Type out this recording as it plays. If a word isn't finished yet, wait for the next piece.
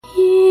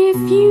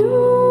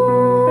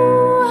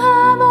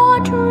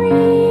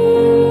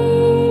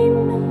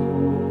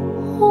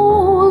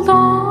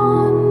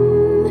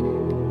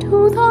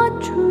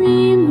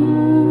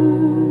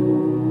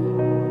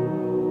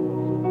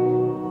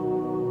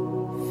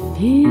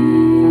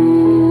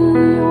Fill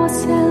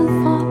yourself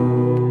up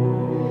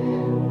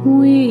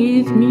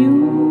with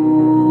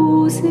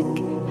music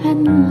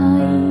and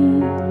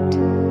light.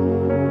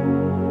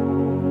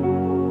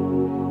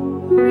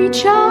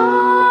 Reach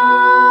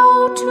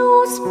out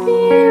to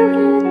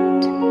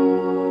Spirit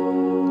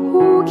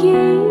who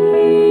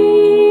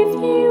gave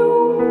you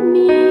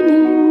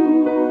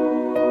meaning.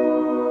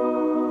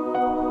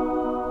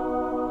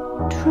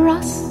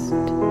 Trust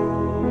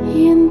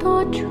in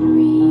the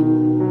dream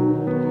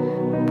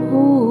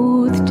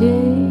both day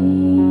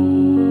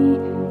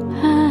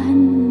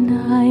and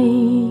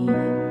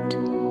night.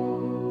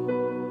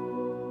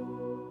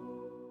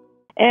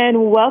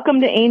 And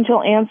welcome to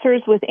Angel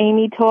Answers with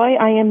Amy Toy.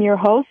 I am your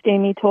host,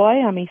 Amy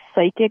Toy. I'm a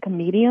psychic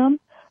medium,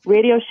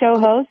 radio show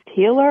host,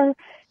 healer,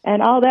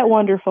 and all that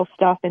wonderful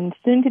stuff, and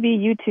soon to be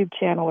YouTube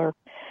channeler.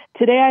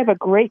 Today I have a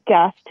great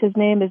guest. His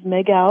name is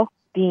Miguel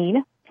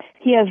Dean.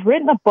 He has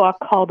written a book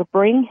called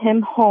Bring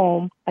Him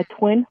Home, a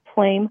Twin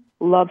Flame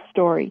Love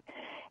Story.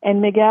 And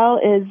Miguel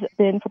has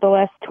been, for the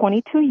last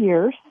 22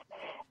 years,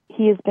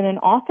 he has been an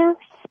author,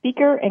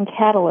 speaker, and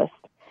catalyst,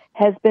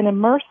 has been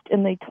immersed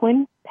in the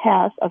twin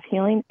paths of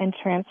healing and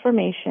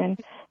transformation,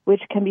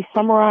 which can be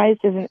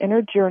summarized as an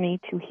inner journey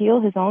to heal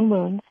his own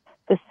wounds,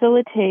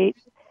 facilitate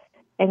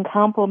and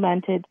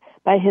complemented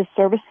by his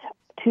service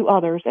to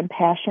others and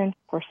passion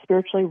for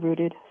spiritually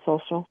rooted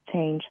social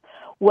change.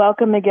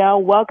 Welcome,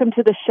 Miguel. Welcome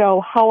to the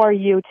show. How are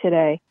you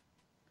today?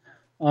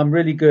 I'm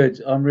really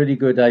good,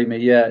 Amy.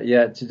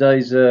 Yeah.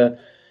 Today's, there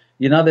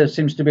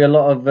seems to be a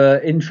lot of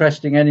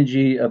interesting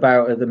energy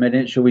about at the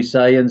minute, shall we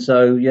say. And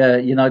so,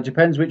 it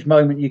depends which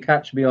moment you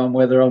catch me on,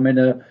 whether I'm in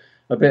a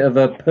bit of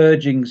a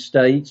purging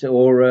state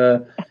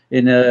or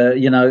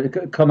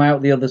come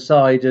out the other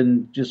side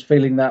and just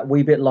feeling that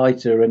wee bit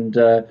lighter. And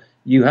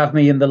you have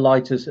me in the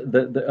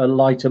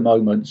lighter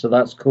moment, so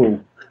that's cool.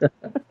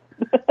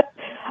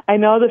 I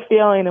know the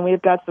feeling, and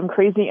we've got some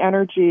crazy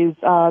energies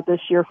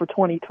this year for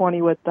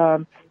 2020 with,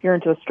 here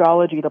into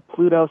astrology, the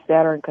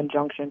Pluto-Saturn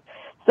conjunction.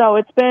 So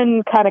it's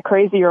been kind of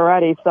crazy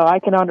already, so I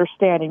can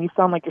understand, and you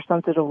sound like you're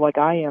sensitive like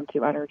I am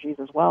to energies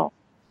as well.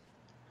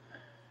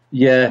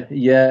 Yeah,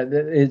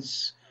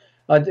 it's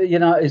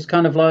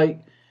kind of like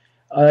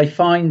I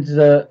find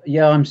that,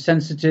 I'm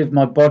sensitive,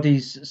 my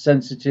body's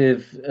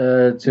sensitive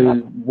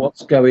to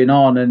what's going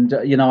on, and,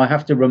 I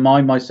have to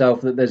remind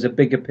myself that there's a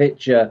bigger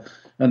picture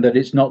and that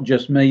it's not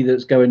just me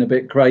that's going a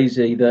bit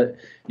crazy, that,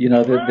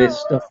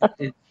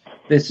 that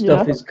this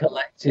stuff is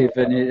collective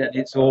and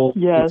it's all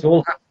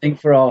happening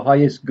for our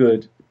highest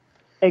good.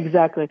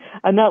 Exactly.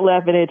 I'm not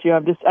laughing at you. I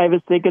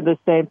was thinking the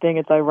same thing.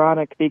 It's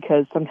ironic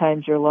because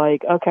sometimes you're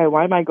like, okay,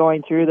 why am I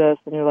going through this?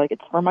 And you're like,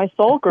 it's for my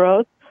soul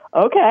growth.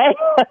 Okay.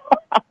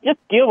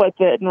 Just deal with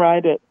it and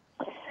ride it.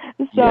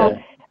 So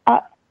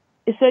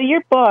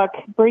your book,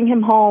 Bring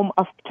Him Home,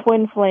 a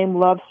Twin Flame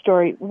Love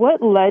Story,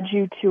 what led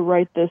you to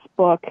write this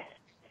book?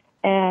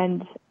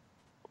 And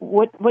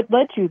what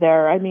led you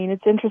there? I mean,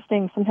 it's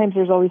interesting. Sometimes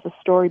there's always a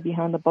story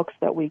behind the books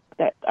that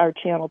are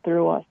channeled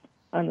through us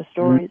on the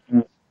stories.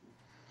 Mm-hmm.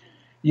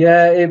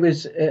 Yeah, it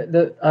was.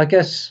 I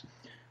guess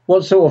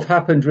what sort of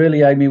happened,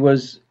 really, Amy,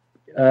 was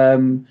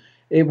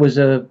it was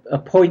a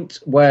point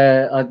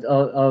where I'd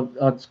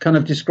kind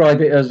of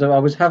describe it as I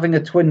was having a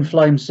twin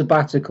flame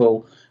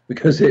sabbatical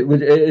because it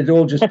had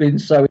all just been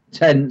so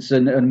intense,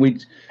 and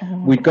we'd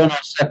gone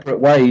our separate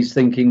ways,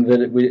 thinking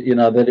that it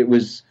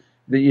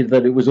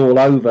was all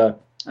over,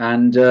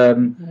 and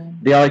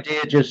the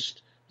idea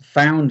just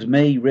found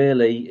me.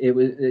 Really, it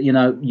was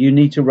you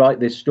need to write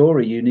this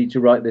story, you need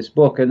to write this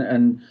book, and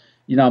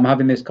I'm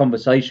having this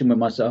conversation with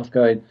myself,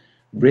 going,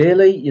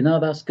 really,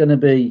 that's going to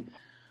be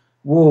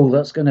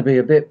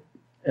a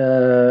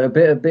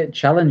bit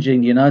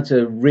challenging,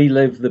 to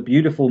relive the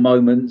beautiful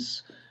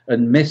moments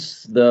and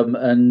miss them,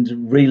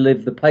 and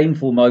relive the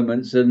painful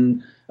moments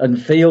and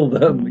feel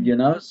them,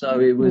 So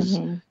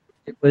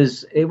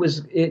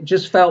it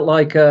just felt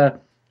like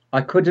I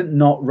couldn't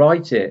not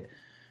write it,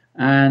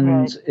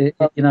 and it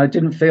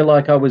didn't feel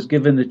like I was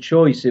given a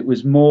choice. It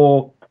was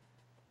more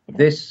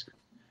this.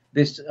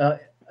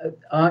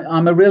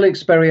 I'm a really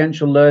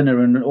experiential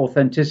learner, and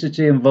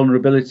authenticity and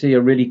vulnerability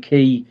are really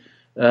key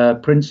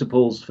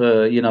principles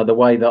for the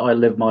way that I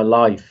live my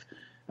life.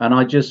 And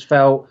I just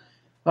felt,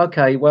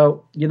 okay,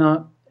 well,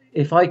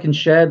 if I can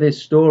share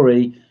this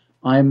story,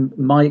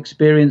 my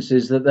experience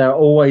is that there are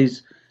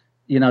always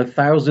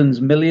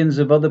thousands, millions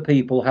of other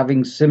people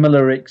having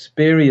similar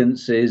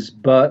experiences,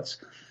 but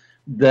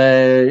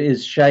there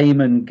is shame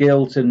and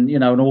guilt and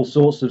and all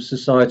sorts of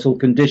societal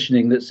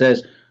conditioning that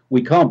says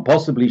we can't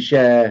possibly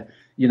share.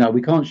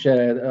 We can't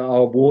share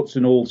our warts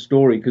and all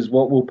story because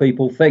what will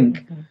people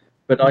think? Mm-hmm.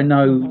 But I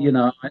know,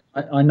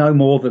 I know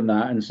more than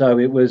that. And so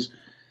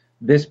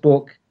this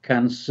book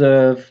can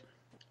serve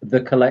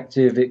the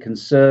collective. It can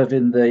serve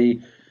in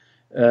the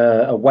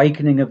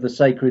awakening of the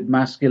sacred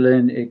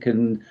masculine. It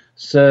can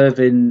serve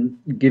in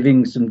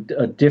giving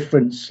a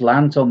different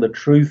slant on the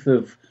truth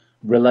of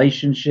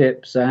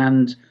relationships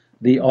and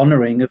the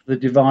honoring of the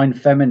divine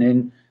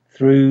feminine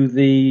through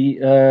the,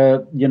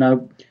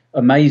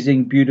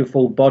 amazing,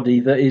 beautiful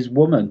body that is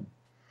woman.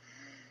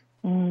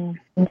 Mm.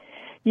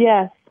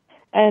 Yes.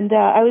 And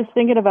I was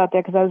thinking about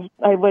that because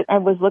I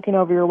was looking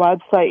over your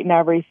website and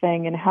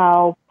everything, and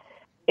how,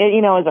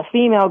 as a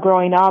female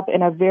growing up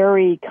in a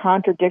very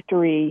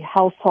contradictory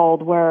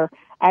household where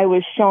I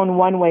was shown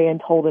one way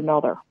and told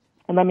another.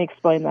 And let me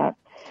explain that.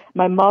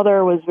 My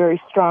mother was very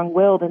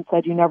strong-willed and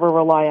said, you never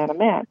rely on a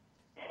man.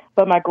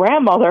 But my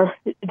grandmother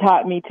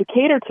taught me to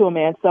cater to a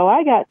man, so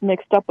I got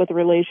mixed up with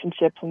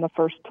relationships in the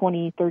first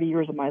 20, 30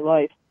 years of my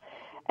life.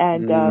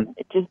 And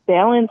just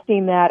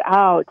balancing that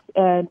out,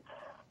 and,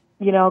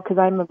 because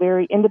I'm a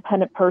very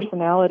independent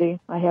personality.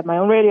 I have my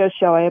own radio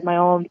show. I have my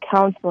own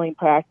counseling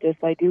practice.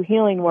 I do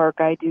healing work.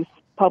 I do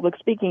public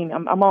speaking.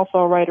 I'm also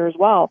a writer as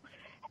well.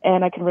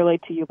 And I can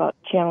relate to you about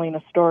channeling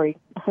a story.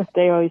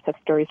 They always have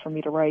stories for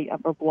me to write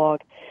or blog.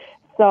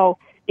 So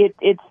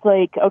it's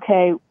like,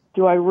 okay,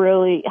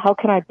 how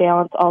can I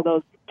balance all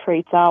those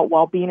traits out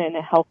while being in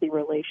a healthy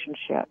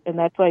relationship? And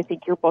that's what I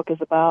think your book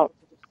is about,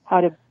 how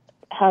to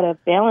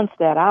balance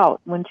that out.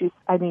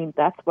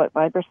 That's what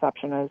my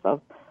perception is of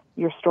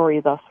your story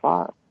thus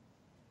far.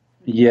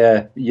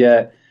 Yeah.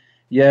 I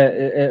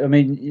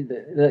mean,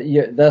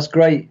 that's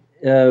great.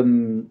 I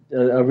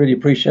really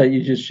appreciate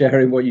you just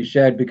sharing what you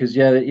shared, because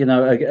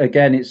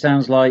again, it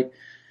sounds like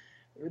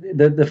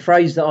the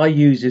phrase that I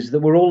use is that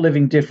we're all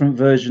living different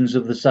versions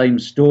of the same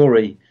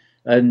story.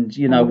 And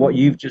what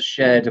you've just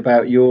shared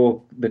about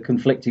the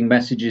conflicting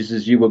messages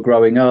as you were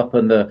growing up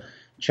and the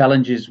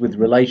challenges with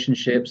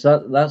relationships,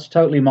 that's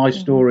totally my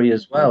story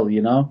as well.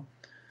 Okay.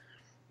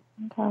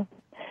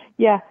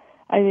 Yeah.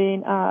 I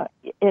mean,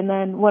 and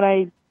then when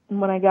I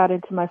got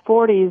into my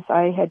 40s,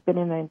 I had been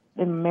in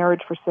a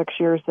marriage for 6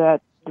 years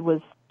that was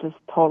just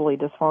totally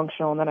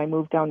dysfunctional. And then I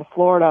moved down to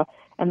Florida,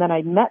 and then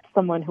I met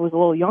someone who was a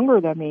little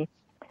younger than me.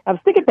 I was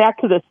thinking back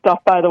to this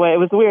stuff, by the way. It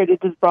was weird.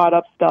 It just brought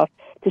up stuff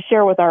to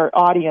share with our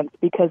audience,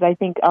 because I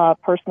think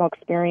personal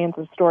experience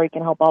and story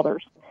can help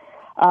others.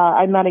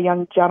 I met a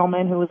young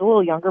gentleman who was a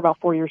little younger, about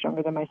 4 years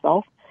younger than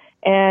myself.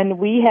 And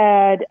we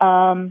had...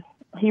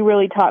 he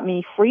really taught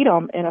me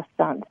freedom, in a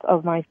sense,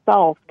 of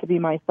myself, to be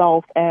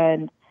myself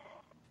and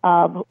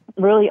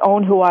really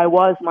own who I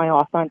was, my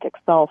authentic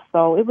self.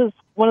 So it was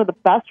one of the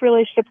best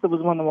relationships. It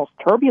was one of the most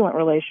turbulent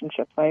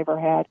relationships I ever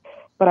had,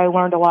 but I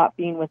learned a lot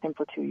being with him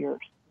for 2 years.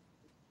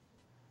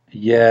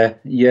 Yeah,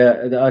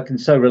 I can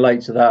so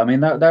relate to that. I mean,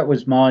 that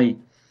was my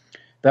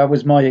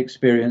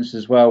experience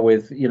as well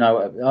with,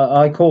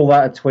 I call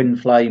that a twin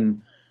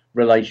flame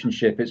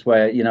relationship. It's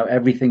where,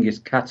 everything is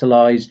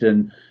catalyzed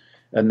and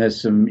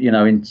there's some,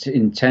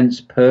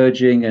 intense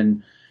purging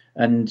and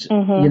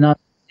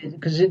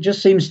because it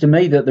just seems to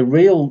me that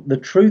the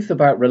truth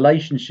about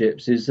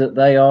relationships is that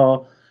they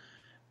are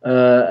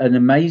an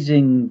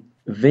amazing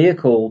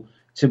vehicle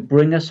to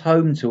bring us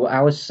home to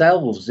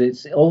ourselves.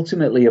 It's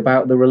ultimately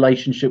about the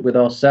relationship with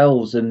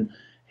ourselves and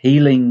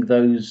healing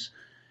those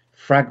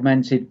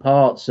fragmented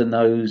parts and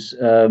those,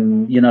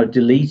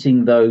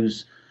 deleting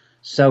those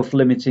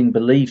self-limiting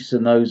beliefs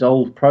and those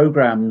old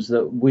programs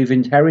that we've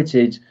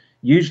inherited.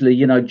 Usually,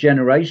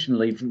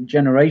 generationally, from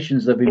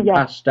generations that have been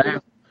passed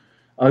down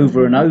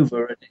over and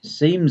over. And it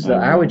seems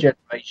that our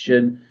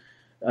generation,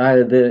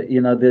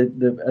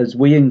 as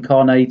we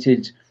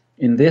incarnated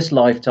in this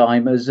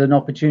lifetime, as an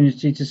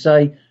opportunity to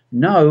say,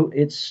 no,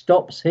 it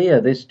stops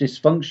here. This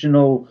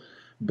dysfunctional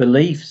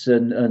beliefs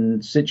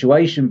and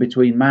situation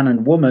between man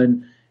and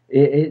woman,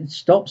 it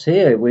stops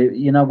here.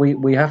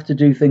 We have to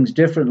do things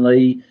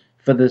differently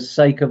for the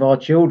sake of our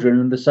children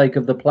and the sake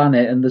of the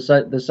planet and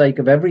the sake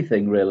of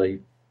everything,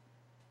 really.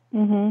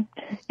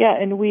 Yeah,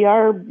 and we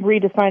are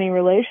redefining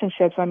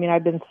relationships. I mean,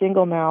 I've been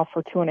single now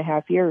for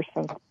 2.5 years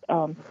since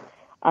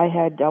I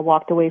had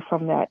walked away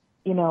from that,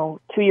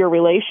 2-year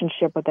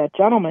relationship with that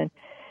gentleman.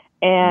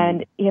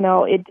 And,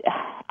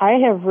 I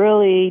have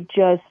really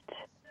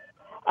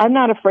I'm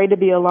not afraid to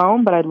be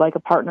alone, but I'd like a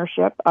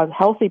partnership, a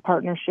healthy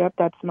partnership.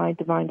 That's my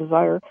divine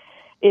desire,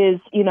 is,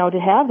 to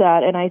have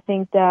that. And I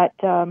think that,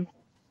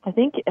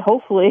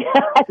 hopefully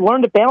I've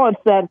learned to balance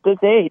that at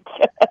this age,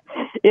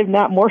 if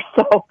not more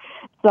so.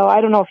 So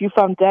I don't know if you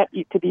found that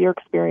to be your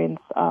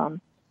experience,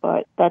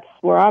 but that's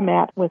where I'm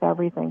at with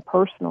everything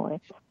personally.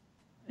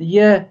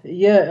 Yeah,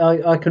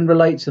 I can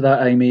relate to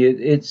that, Amy.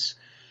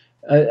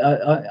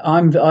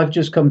 I've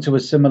just come to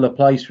a similar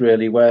place,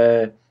 really,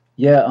 where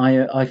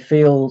I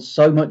feel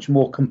so much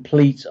more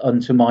complete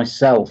unto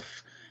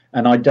myself,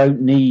 and I don't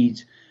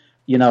need,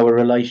 a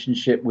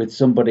relationship with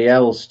somebody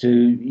else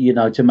to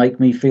make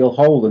me feel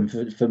whole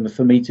and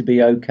for me to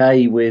be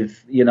okay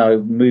with,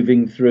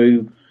 moving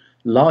through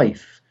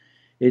life.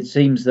 It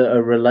seems that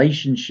a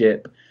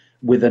relationship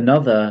with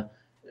another,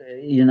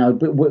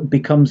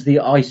 becomes the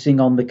icing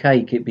on the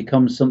cake. It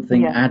becomes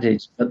something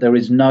added, but there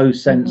is no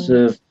sense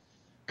of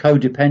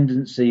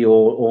codependency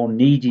or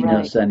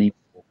neediness anymore.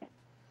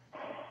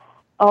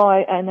 Oh,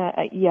 I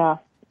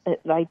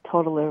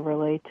totally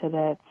relate to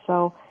that.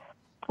 So,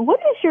 what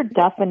is your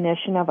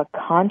definition of a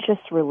conscious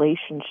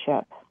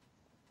relationship?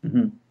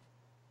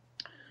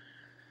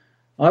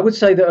 I would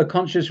say that a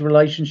conscious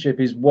relationship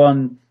is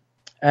one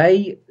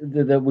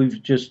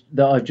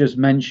that I've just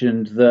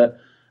mentioned that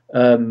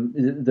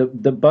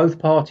that both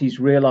parties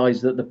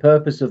realize that the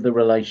purpose of the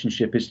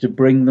relationship is to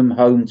bring them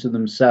home to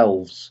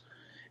themselves.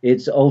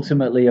 It's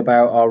ultimately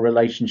about our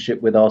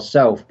relationship with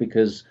ourselves,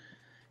 because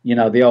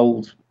the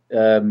old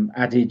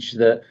adage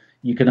that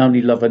you can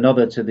only love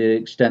another to the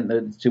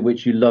extent to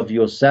which you love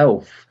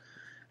yourself.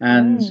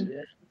 And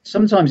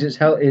sometimes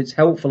it's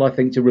helpful, I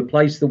think, to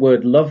replace the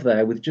word love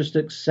there with just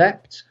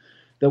accept,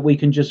 that we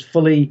can just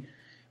fully,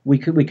 we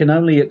can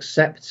only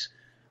accept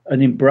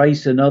and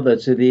embrace another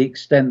to the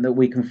extent that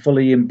we can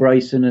fully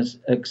embrace and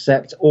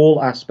accept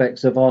all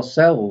aspects of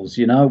ourselves,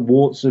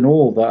 warts and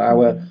all, that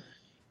our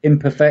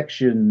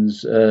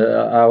imperfections,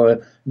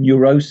 our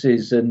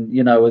neuroses, and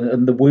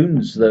and the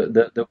wounds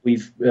that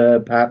we've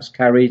perhaps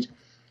carried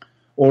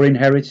or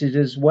inherited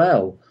as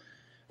well.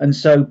 And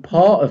so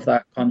part of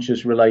that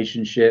conscious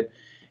relationship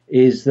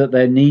is that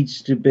there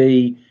needs to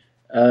be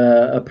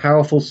a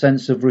powerful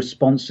sense of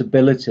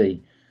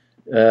responsibility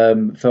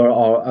for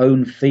our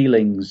own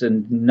feelings,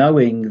 and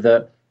knowing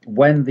that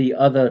when the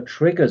other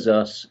triggers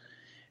us,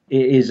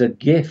 it is a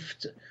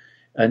gift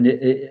and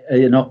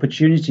an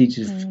opportunity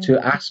to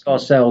ask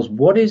ourselves,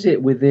 what is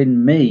it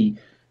within me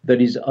that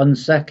is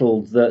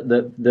unsettled,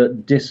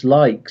 that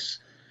dislikes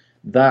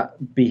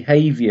that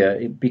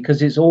behavior?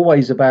 Because it's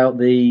always about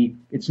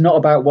it's not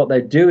about what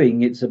they're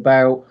doing, it's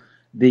about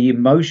the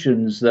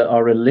emotions that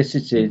are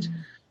elicited,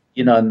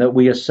 and that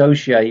we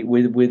associate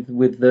with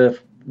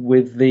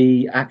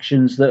the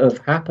actions that have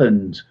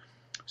happened.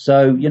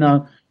 So,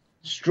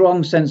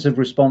 strong sense of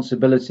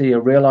responsibility, a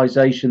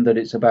realization that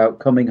it's about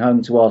coming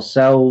home to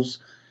ourselves,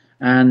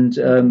 and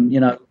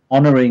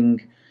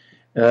honoring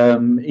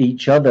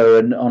each other,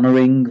 and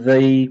honoring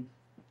the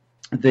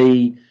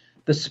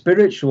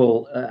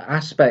spiritual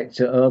aspect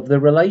of the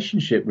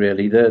relationship,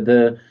 really,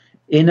 the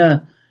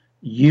inner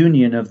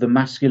union of the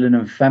masculine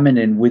and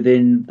feminine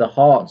within the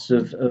hearts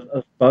of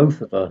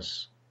both of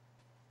us.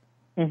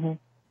 Mm-hmm.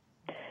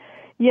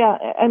 Yeah,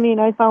 I mean,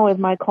 I found with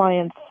my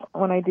clients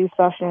when I do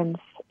sessions,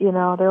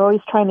 they're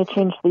always trying to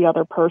change the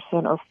other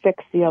person or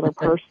fix the other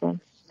person.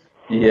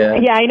 Yeah.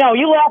 Yeah, I know.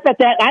 You laugh at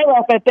that. I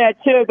laugh at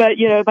that too. But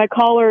my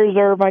callers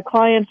or my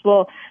clients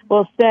will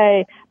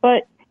say,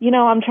 "But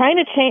I'm trying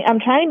to change. I'm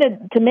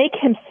trying to make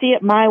him see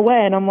it my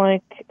way." And I'm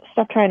like,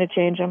 "Stop trying to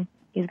change him.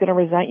 He's going to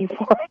resent you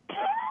for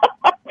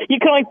it. You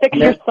can only fix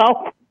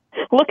yourself.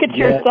 Look at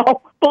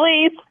yourself,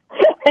 please."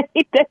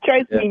 That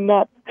drives me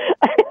nuts.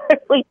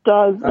 It really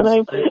does.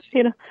 Absolutely.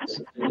 And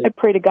I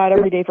pray to God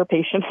every day for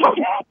patience.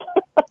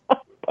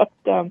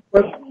 But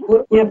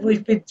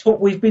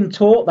we've been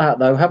taught that,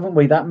 though, haven't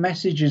we? That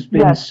message has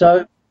been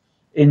so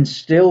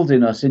instilled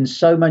in us in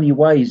so many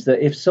ways, that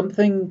if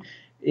something,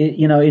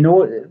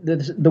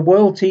 the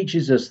world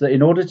teaches us that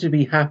in order to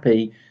be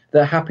happy,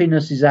 that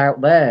happiness is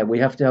out there. We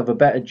have to have a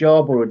better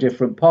job or a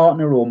different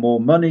partner or more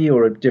money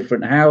or a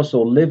different house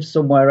or live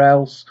somewhere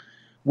else.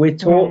 We're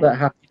taught that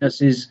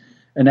happiness is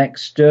an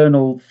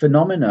external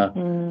phenomena.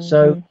 Mm-hmm.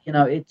 So,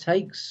 it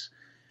takes,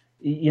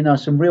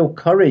 some real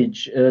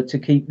courage to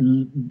keep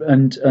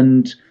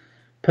and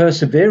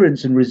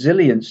perseverance and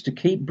resilience to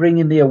keep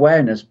bringing the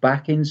awareness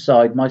back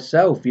inside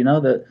myself.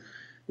 That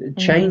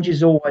change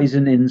is always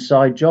an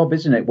inside job,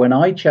 isn't it? When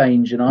I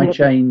change and I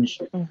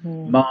change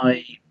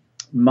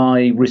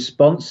my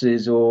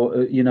responses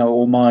or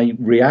my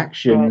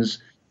reactions,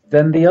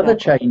 then the other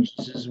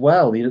changes as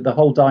well. The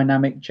whole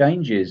dynamic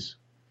changes.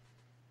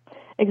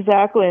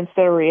 Exactly.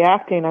 Instead of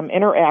reacting, I'm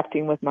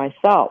interacting with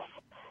myself,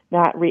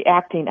 not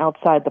reacting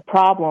outside the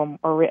problem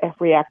or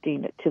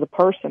reacting to the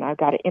person. I've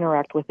got to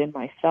interact within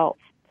myself.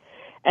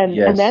 And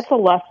that's a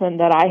lesson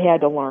that I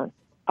had to learn.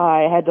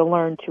 I had to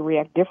learn to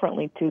react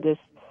differently to this.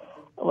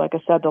 Like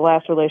I said, the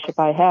last relationship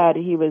I had,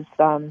 he was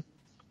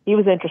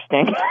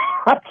interesting.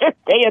 I'll just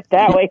say it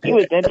that way. He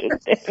was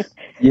interesting.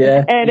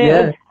 And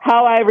it was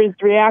how I was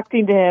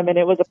reacting to him, and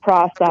it was a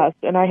process.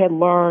 And I had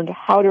learned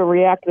how to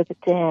react with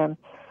it to him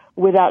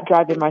without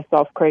driving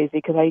myself crazy,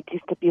 because I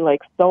used to be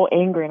like so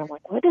angry, and I'm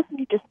like, why doesn't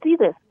he just see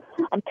this?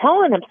 I'm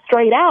telling him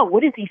straight out.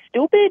 What is he,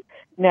 stupid?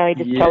 No, he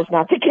just chose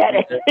not to get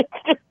it.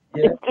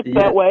 It's just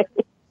that way.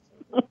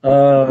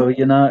 Oh,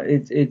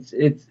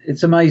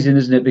 it's amazing,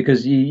 isn't it?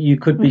 Because you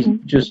could be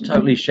just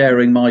totally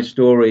sharing my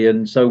story,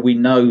 and so we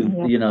know,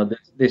 that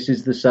this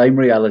is the same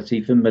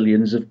reality for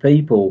millions of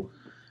people,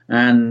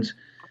 and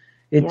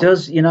it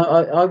does.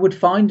 I would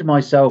find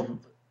myself,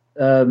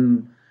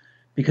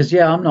 because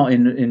I'm not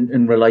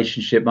in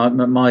relationship.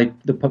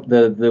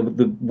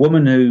 The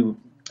woman who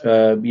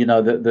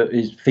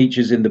that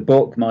features in the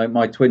book,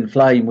 my twin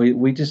flame,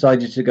 we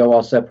decided to go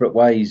our separate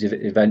ways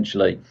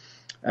eventually.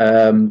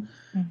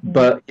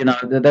 But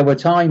there were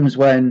times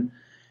when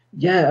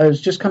I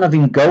was just kind of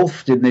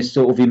engulfed in this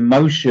sort of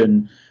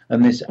emotion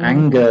and this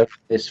anger,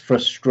 this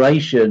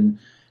frustration,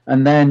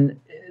 and then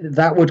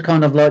that would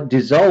kind of like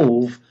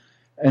dissolve,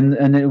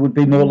 and it would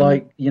be more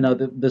like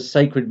the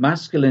sacred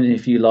masculine,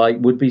 if you like,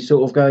 would be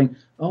sort of going,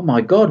 oh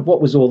my God,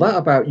 what was all that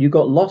about? You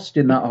got lost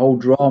in that whole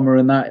drama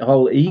and that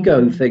whole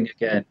ego thing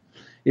again.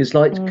 It's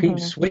like to keep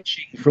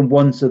switching from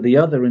one to the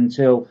other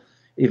until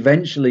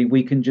eventually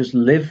we can just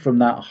live from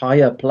that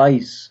higher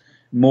place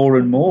more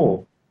and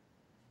more.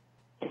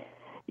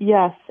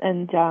 Yes,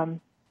 and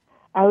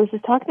I was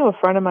just talking to a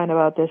friend of mine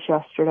about this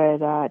yesterday,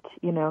 that,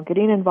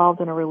 getting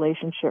involved in a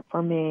relationship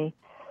for me,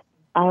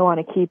 I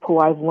want to keep who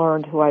I've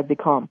learned, who I've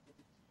become.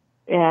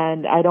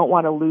 And I don't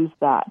want to lose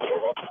that.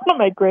 It's one of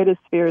my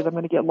greatest fears. I'm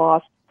going to get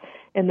lost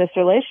in this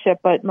relationship.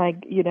 But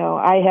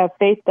I have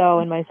faith, though,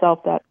 in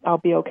myself that I'll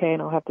be okay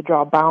and I'll have to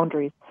draw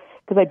boundaries,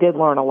 because I did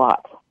learn a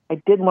lot.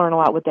 I did learn a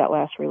lot with that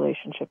last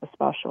relationship,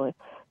 especially.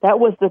 That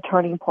was the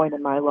turning point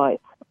in my life.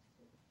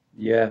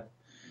 Yeah.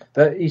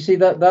 You see,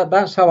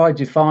 that's how I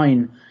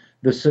define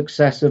the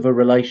success of a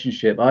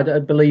relationship. I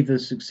believe the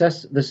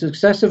success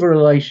of a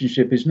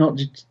relationship is not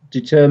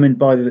determined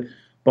by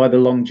the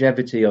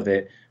longevity of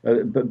it,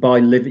 but by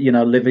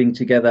living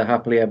together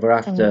happily ever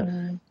after.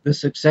 Mm-hmm. The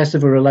success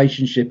of a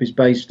relationship is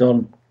based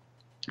on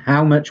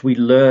how much we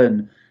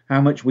learn,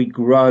 how much we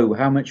grow,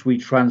 how much we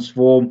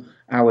transform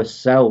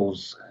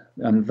ourselves,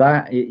 and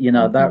that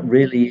mm-hmm. that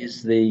really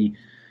is the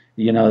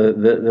the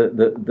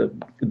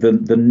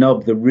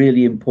nub, the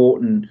really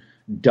important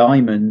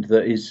diamond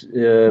that is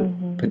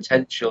mm-hmm.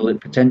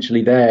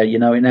 potentially there,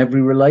 in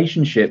every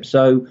relationship.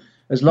 So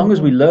as long mm-hmm.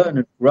 as we learn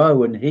and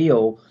grow and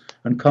heal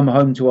and come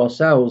home to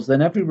ourselves,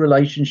 then every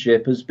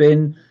relationship has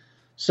been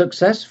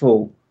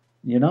successful.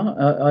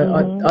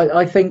 Mm-hmm.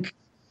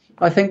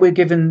 I think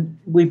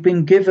we've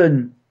been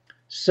given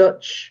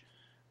such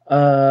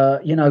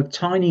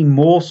tiny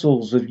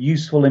morsels of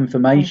useful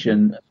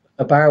information mm-hmm.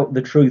 about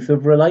the truth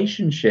of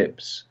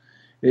relationships.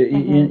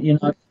 Mm-hmm.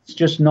 It's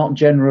just not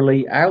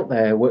generally out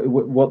there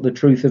what the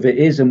truth of it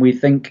is, and we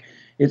think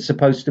it's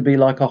supposed to be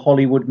like a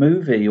Hollywood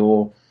movie,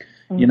 or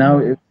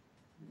mm-hmm.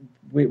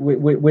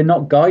 We're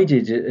not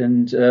guided,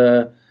 and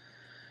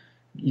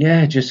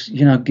just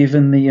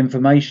given the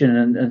information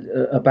and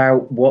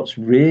about what's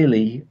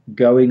really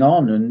going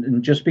on,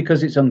 and just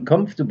because it's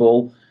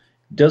uncomfortable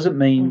doesn't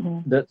mean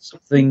mm-hmm. that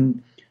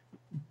something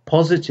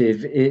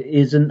positive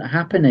isn't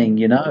happening.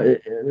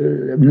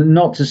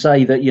 Not to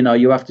say that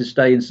you have to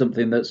stay in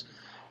something that's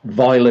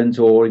violent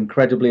or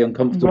incredibly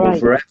uncomfortable right.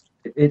 forever.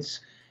 It's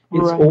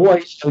right.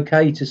 always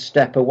okay to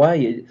step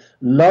away.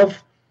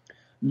 Love.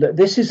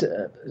 This is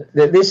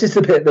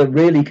the bit that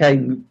really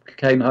came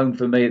home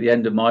for me at the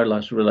end of my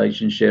last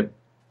relationship.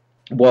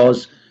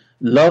 Was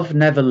love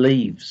never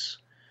leaves.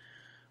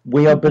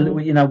 We are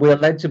mm-hmm. We are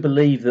led to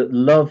believe that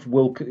love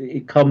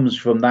it comes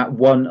from that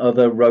one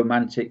other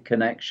romantic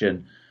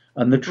connection,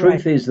 and the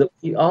truth right. is that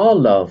we are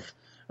love,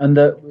 and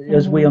that mm-hmm.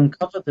 as we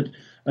uncover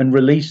and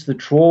release the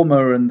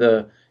trauma and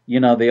the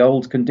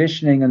old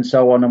conditioning and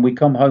so on, and we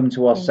come home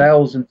to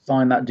ourselves mm-hmm. and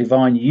find that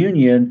divine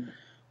union,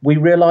 we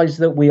realize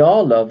that we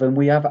are love and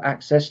we have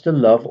access to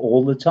love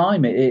all the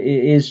time. It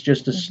is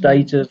just a mm-hmm.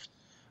 state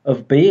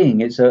of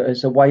being. It's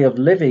a way of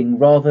living,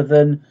 rather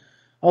than,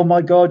 oh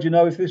my God,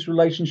 if this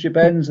relationship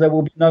ends, there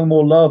will be no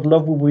more love.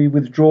 Love will be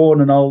withdrawn,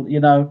 and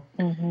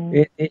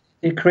mm-hmm.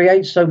 it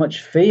creates so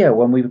much fear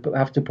when we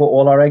have to put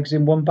all our eggs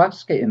in one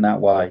basket in that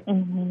way.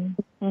 Mm-hmm.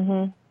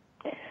 Mm-hmm.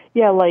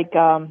 Yeah, like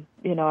I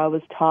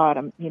was taught,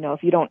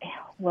 if you don't,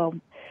 well,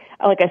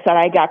 like I said,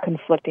 I got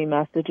conflicting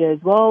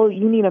messages. Well,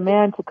 you need a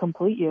man to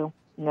complete you.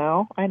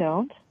 No, I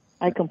don't.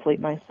 I complete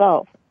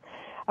myself.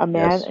 A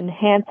man yes.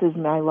 enhances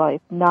my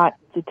life, not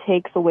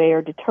takes away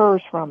or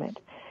deters from it.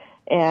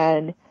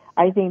 And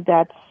I think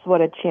that's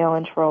what a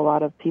challenge for a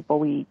lot of people.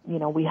 We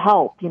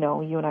help,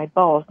 you and I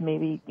both,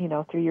 maybe,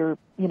 through your,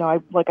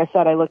 like I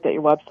said, I looked at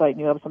your website and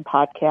you have some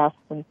podcasts,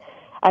 and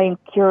I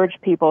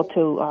encourage people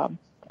to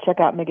check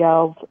out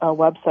Miguel's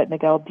website,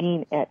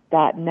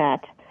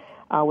 migueldean.net,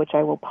 which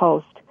I will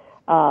post,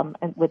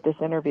 and with this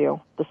interview,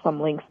 there's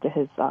some links to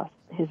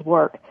his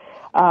work.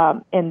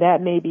 And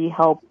that maybe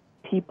help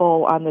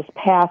people on this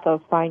path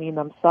of finding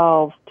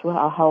themselves to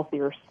a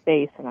healthier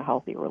space and a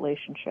healthier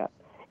relationship,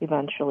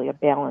 eventually a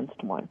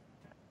balanced one.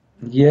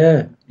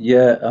 Yeah.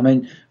 I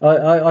mean,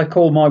 I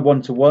call my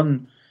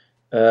one-to-one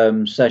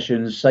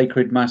sessions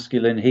sacred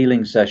masculine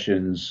healing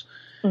sessions.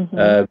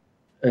 Mm-hmm.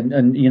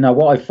 And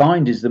what I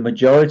find is the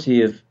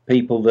majority of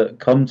people that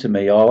come to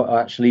me are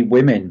actually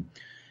women,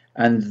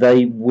 and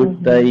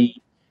mm-hmm. they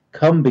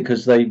come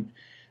because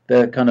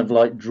they're kind of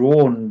like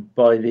drawn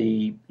by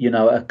the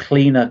a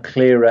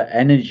clearer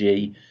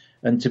energy,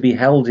 and to be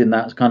held in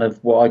that kind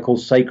of what I call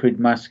sacred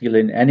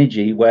masculine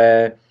energy,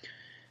 where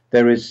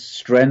there is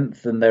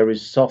strength and there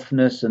is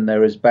softness and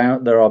there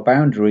are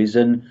boundaries,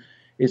 and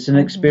it's an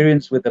mm-hmm.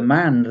 experience with a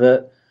man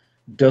that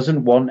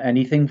doesn't want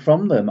anything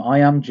from them. I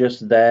am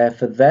just there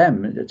for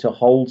them, to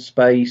hold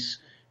space,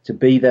 to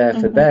be there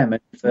for mm-hmm. them.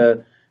 And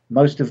for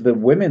most of the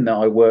women that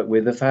I work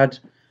with have had,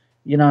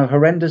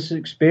 horrendous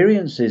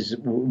experiences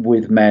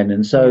with men.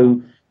 And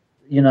so,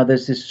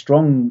 there's this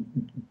strong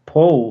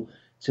pull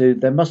to,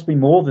 there must be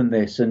more than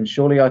this, and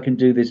surely I can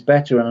do this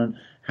better. And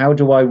how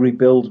do I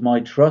rebuild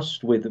my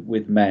trust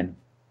with men?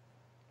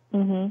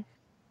 Mm-hmm.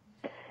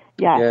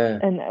 Yeah.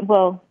 And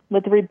well,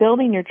 with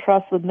rebuilding your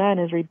trust with men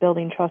is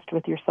rebuilding trust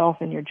with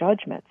yourself and your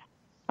judgments,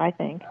 I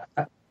think.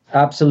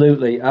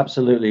 Absolutely.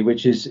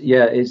 Which is,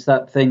 it's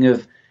that thing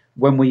of,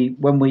 when we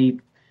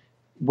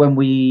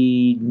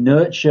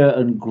nurture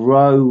and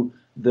grow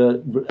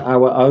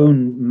our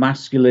own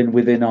masculine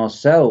within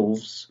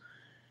ourselves,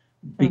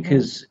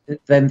 because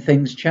then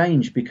things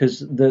change, because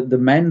the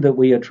men that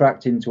we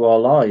attract into our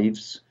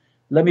lives,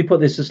 let me put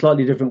this a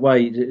slightly different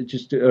way,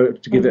 just to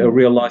give it a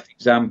real life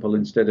example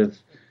instead of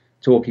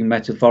talking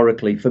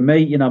metaphorically. For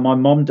me, my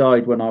mom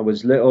died when I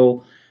was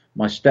little.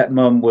 My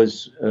stepmom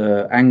was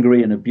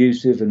angry and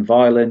abusive and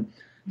violent.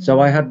 So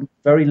I had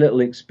very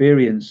little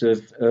experience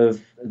of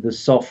the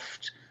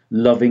soft,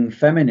 loving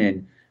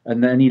feminine.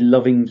 And any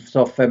loving,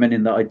 soft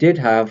feminine that I did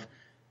have,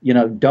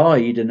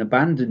 died and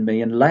abandoned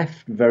me and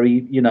left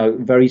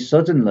very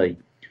suddenly.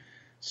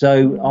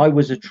 So I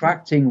was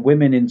attracting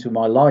women into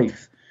my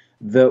life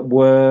that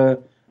were,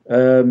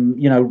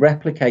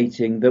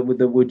 replicating,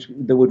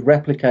 that would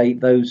replicate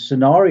those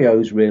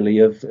scenarios, really,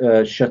 of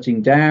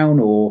shutting down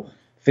or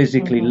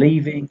physically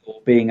leaving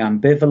or being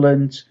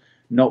ambivalent,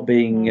 not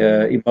being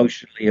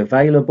emotionally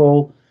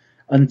available,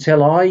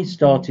 until I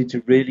started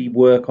to really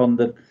work on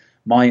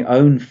my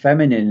own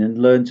feminine and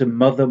learn to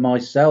mother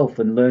myself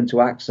and learn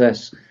to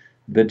access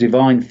the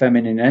divine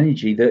feminine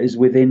energy that is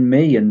within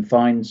me and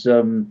find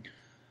some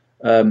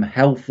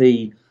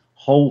healthy,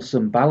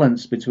 wholesome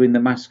balance between the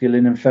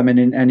masculine and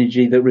feminine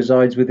energy that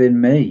resides within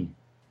me.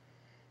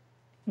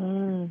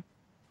 And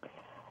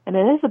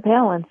it is a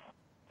balance.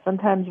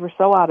 Sometimes we're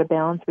so out of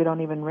balance we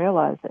don't even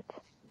realize it.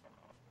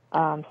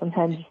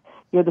 Sometimes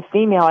you're the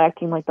female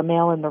acting like the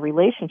male in the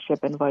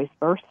relationship and vice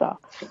versa.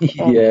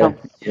 And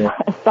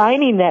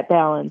finding that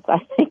balance, I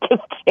think, is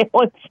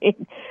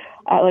challenging.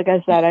 Like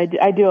I said,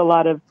 I do a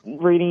lot of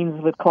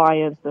readings with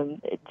clients,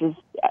 and it just,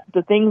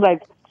 the things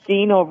I've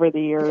seen over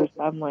the years,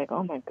 I'm like,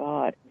 oh my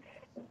God,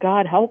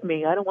 help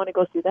me. I don't want to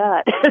go through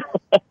that.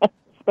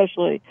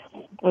 Especially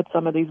what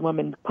some of these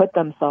women put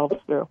themselves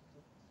through.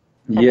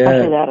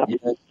 Especially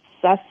that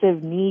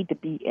obsessive need to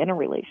be in a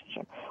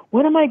relationship.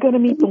 When am I going to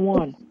meet the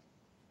one?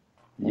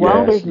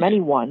 Well, there's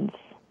many ones.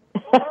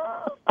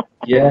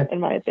 In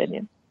my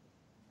opinion.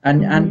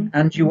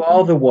 And you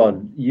are the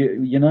one.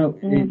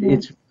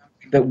 It's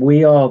that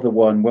we are the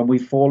one. When we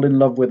fall in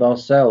love with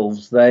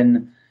ourselves,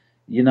 then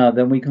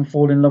we can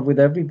fall in love with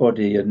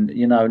everybody, and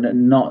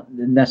not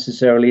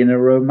necessarily in a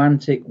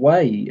romantic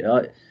way.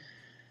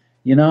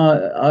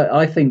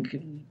 I think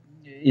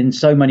in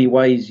so many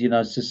ways,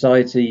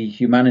 society,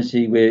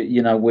 humanity,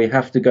 we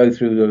have to go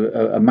through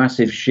a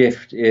massive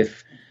shift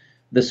if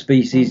the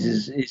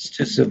species is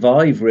to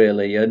survive,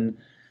 really. And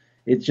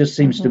it just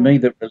seems to me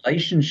that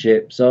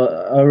relationships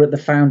are at the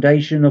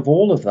foundation of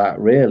all of that,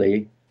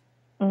 really.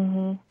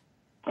 Well,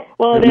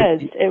 it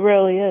is. It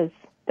really is.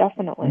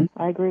 Definitely.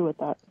 I agree with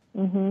that.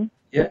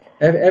 Yeah.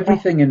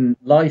 Everything in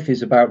life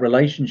is about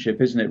relationship,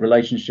 isn't it?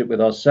 Relationship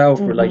with ourselves,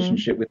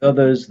 relationship with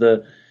others.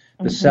 The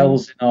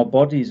cells in our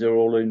bodies are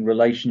all in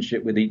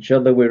relationship with each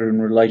other. We're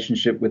in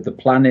relationship with the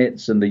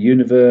planets and the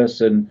universe,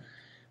 and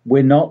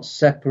we're not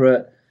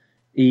separate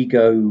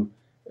ego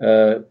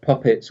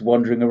puppets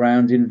wandering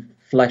around in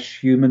flesh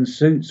human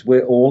suits.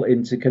 We're all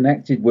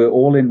interconnected. We're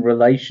all in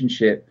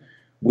relationship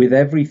with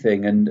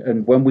everything.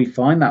 And when we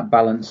find that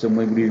balance and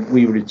when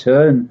we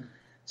return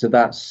to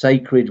that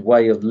sacred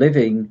way of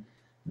living,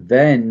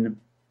 then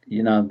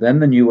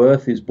the new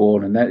earth is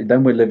born, and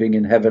then we're living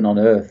in heaven on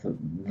earth.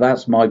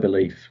 That's my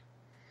belief.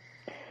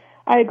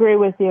 I agree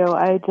with you.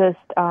 I just,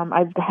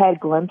 I've had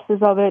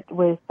glimpses of it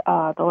with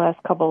the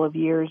last couple of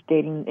years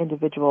dating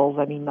individuals.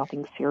 I mean,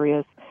 nothing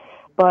serious.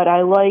 But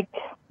I like,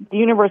 the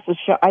universe is,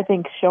 I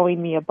think,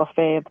 showing me a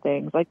buffet of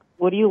things. Like,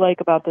 what do you like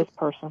about this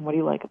person? What do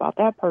you like about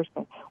that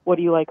person? What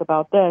do you like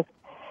about this?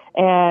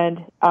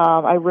 And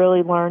I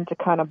really learned to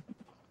kind of,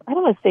 I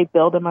don't want to say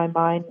build in my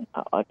mind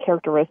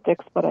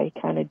characteristics, but I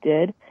kind of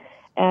did.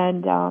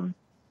 And,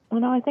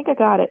 I think I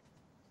got it.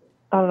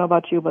 I don't know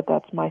about you, but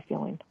that's my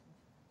feeling.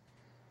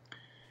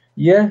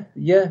 Yeah,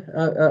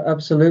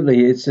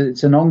 absolutely. It's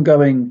an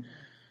ongoing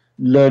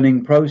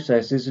learning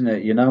process, isn't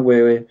it?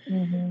 Where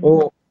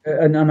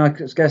and I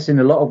guess in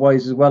a lot of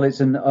ways as well,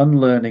 it's an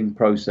unlearning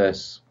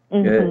process.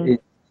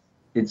 It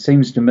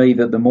seems to me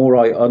that the more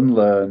I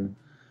unlearn,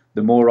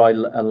 the more I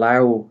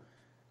allow,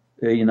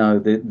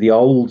 the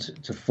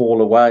old to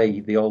fall away,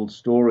 the old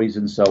stories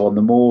and so on,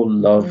 the more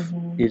love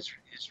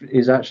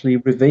is actually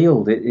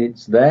revealed.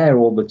 It's there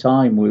all the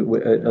time.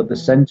 We're at the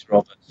center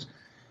of us.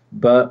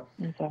 But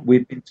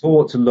we've been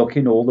taught to look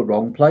in all the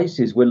wrong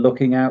places. We're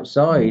looking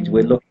outside.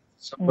 We're looking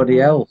at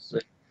somebody else.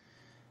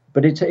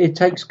 But it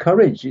takes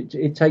courage.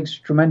 It takes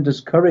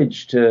tremendous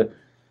courage to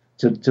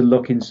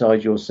look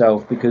inside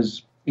yourself,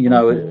 because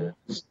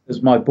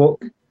as my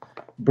book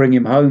Bring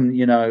Him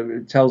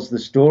Home, tells the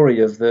story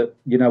of that.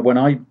 When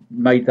I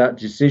made that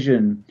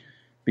decision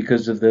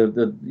because of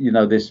the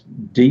this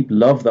deep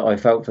love that I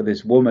felt for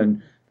this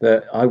woman,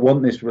 that I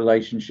want this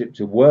relationship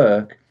to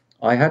work,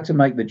 I had to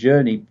make the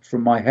journey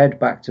from my head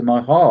back to my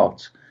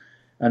heart.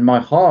 And my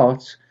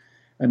heart,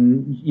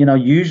 and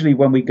usually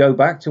when we go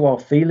back to our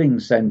feeling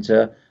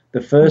center,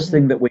 the first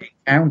thing that we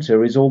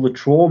encounter is all the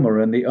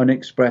trauma and the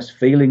unexpressed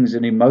feelings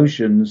and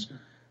emotions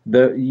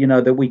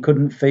that, that we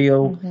couldn't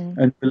feel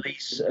and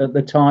release at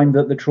the time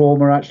that the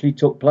trauma actually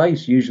took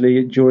place,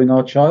 usually during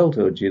our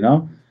childhood,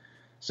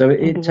 So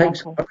it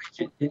takes Exactly.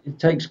 courage. It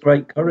takes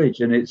great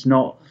courage, and it's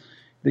not,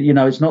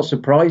 it's not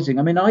surprising.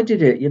 I mean, I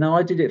did it.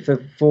 I did it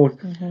for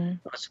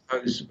I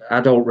suppose,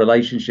 adult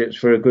relationships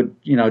for a good,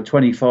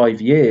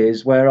 25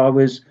 years, where I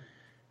was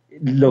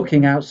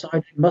looking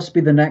outside. It must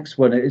be the next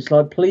one. It's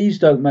like, please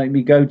don't make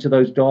me go to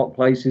those dark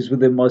places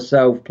within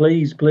myself.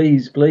 Please,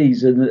 please,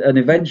 please. And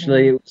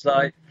eventually it was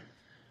like,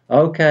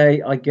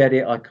 okay, I get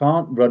it. I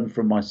can't run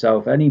from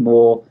myself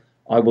anymore.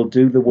 I will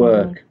do the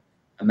work.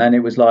 And then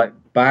it was like,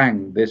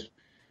 bang,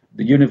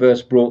 the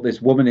universe brought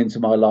this woman into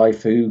my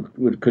life who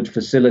could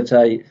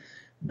facilitate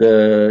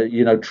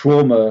the,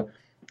 trauma,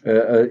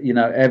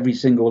 every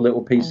single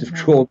little piece of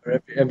trauma,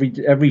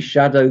 every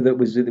shadow that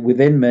was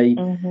within me,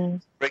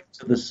 bring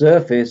to the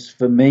surface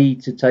for me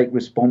to take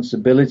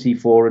responsibility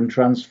for and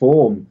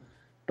transform.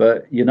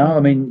 But, I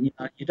mean,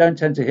 you don't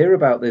tend to hear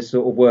about this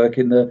sort of work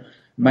in the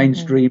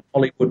mainstream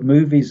Hollywood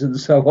movies and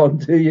so on,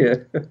 do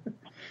you?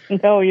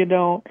 No, you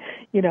don't.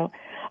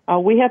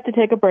 We have to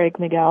take a break,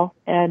 Miguel.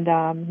 And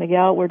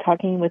Miguel, we're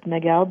talking with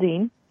Miguel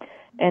Dean,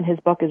 and his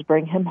book is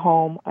Bring Him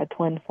Home, A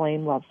Twin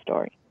Flame Love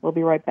Story. We'll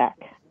be right back.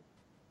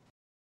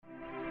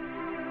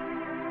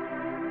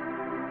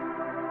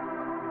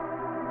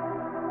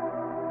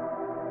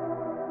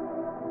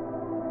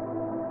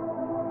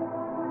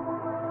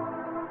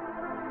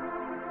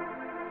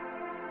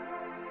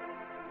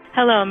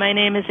 Hello, my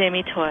name is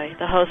Amy Toy,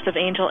 the host of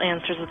Angel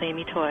Answers with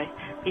Amy Toy.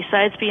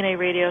 Besides being a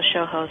radio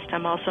show host,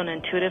 I'm also an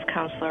intuitive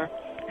counselor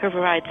who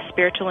provides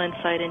spiritual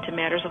insight into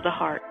matters of the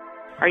heart.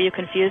 Are you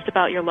confused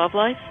about your love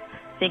life?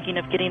 Thinking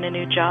of getting a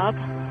new job?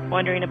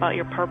 Wondering about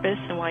your purpose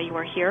and why you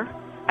are here?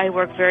 I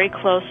work very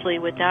closely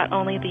with not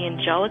only the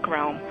angelic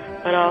realm,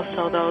 but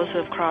also those who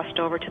have crossed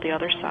over to the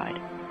other side.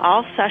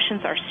 All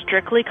sessions are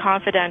strictly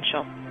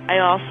confidential. I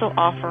also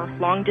offer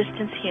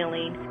long-distance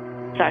healing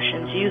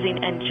sessions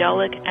using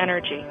angelic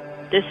energy.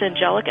 This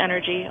angelic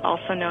energy,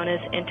 also known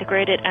as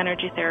Integrated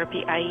Energy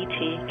Therapy,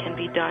 IET, can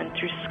be done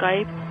through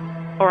Skype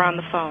or on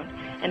the phone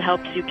and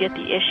helps you get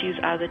the issues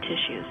out of the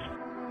tissues.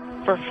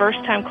 For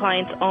first-time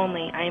clients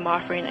only, I am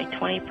offering a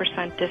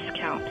 20%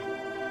 discount.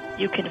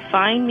 You can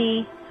find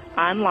me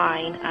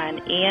online on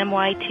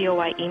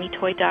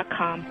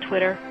amytoyamytoy.com,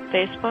 Twitter,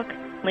 Facebook,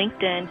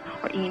 LinkedIn,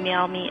 or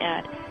email me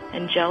at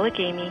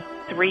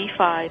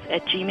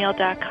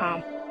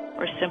angelicamy35@gmail.com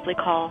or simply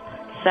call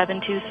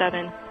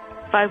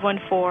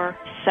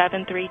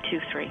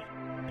 727-514-7323.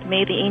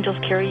 May the angels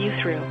carry you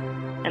through,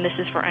 and this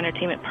is for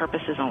entertainment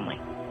purposes only.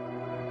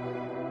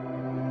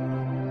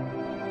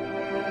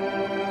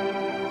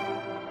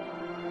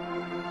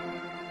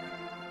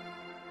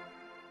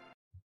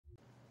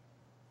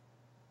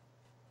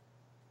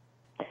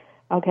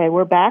 Okay,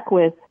 we're back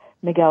with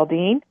Miguel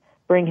Dean,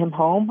 Bring Him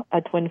Home,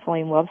 A Twin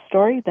Flame Love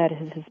Story. That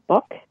is his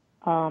book,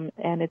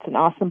 and it's an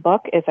awesome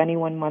book if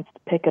anyone wants to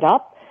pick it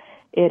up.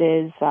 It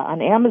is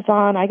on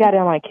Amazon. I got it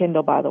on my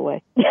Kindle, by the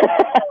way.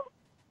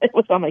 It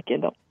was on my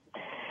Kindle.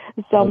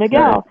 So, okay.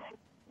 Miguel,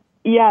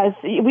 yes,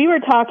 we were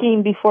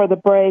talking before the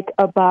break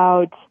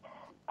about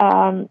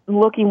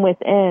looking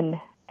within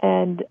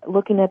and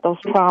looking at those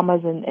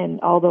traumas and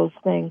all those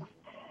things.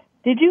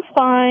 Did you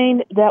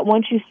find that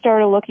once you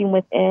started looking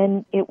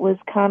within, it was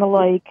kind of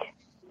like,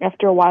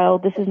 after a while,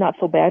 this is not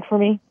so bad for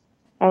me?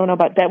 I don't know,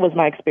 but that was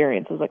my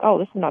experience. It was like, oh,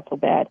 this is not so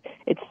bad.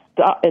 It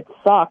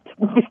sucked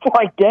before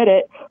I did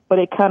it, but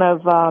it kind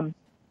of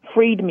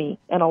freed me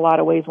in a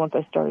lot of ways once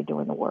I started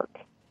doing the work.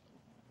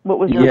 What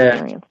was your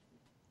experience?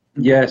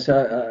 Yes,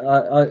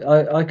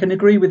 I can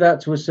agree with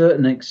that to a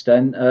certain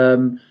extent.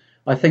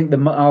 I think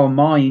our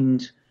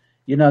mind,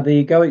 the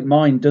egoic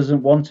mind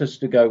doesn't want us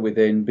to go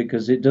within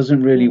because it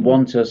doesn't really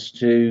want us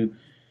to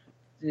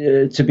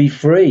be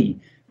free.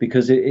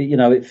 Because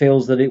it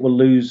feels that it will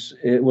lose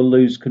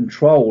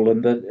control,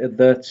 and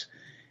that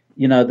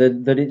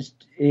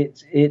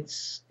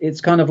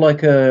it's kind of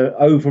like a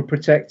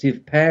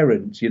overprotective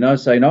parent,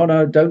 saying, oh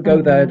no, don't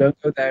go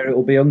there, it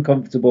will be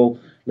uncomfortable.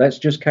 Let's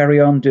just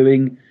carry on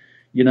doing,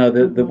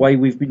 the way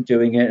we've been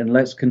doing it, and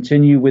let's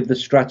continue with the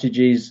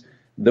strategies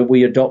that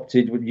we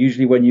adopted,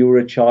 usually when you were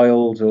a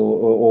child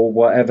or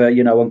whatever,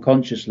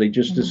 unconsciously,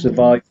 just to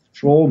survive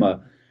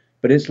trauma.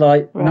 But it's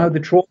like, no, the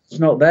trauma's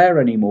not there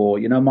anymore.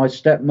 My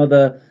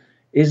stepmother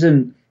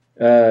isn't,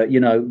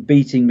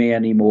 beating me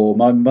anymore.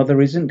 My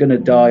mother isn't going to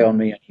die on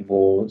me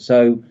anymore.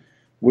 So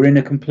we're in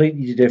a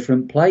completely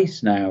different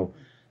place now.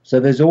 So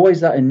there's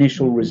always that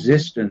initial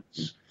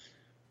resistance.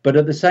 But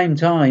at the same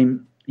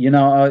time,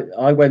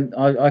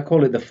 I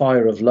call it the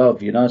fire of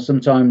love.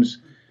 Sometimes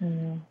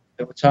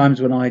there were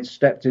times when I had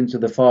stepped into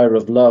the fire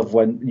of love,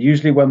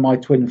 usually when my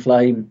twin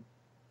flame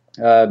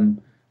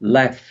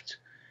left,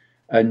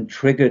 and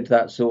triggered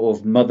that sort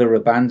of mother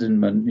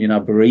abandonment,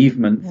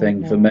 bereavement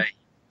thing for me.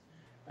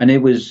 And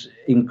it was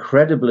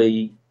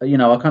incredibly, I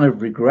kind of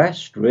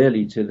regressed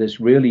really to this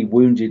really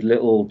wounded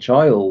little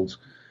child.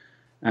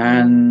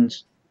 And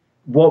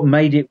what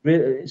made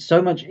it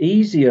so much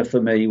easier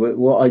for me,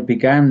 what I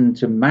began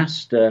to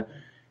master,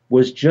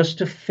 was just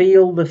to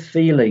feel the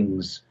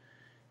feelings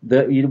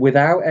that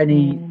without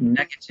any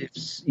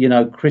negatives,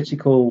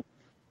 critical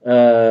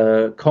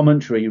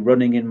commentary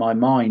running in my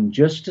mind,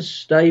 just to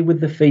stay with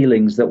the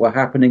feelings that were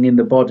happening in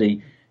the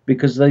body,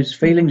 because those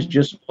feelings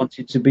just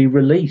wanted to be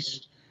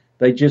released.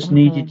 They just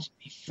needed to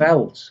be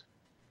felt.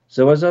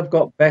 So as I've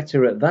got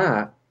better at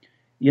that,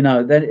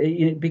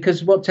 then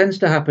because what tends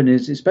to happen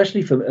is,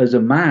 especially as a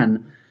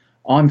man,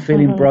 I'm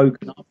feeling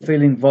broken, I'm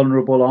feeling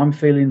vulnerable, I'm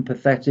feeling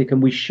pathetic,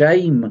 and we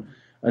shame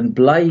and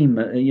blame,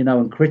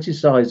 and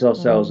criticize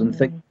ourselves and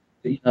think,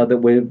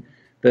 that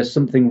there's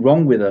something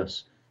wrong with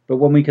us. But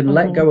when we can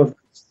let go of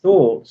those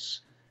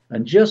thoughts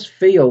and just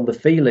feel the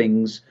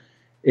feelings,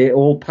 it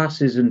all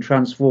passes and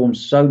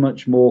transforms so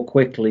much more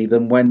quickly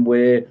than when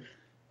we're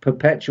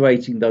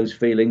perpetuating those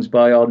feelings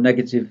by our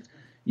negative,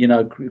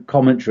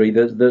 commentary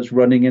that's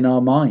running in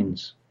our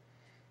minds.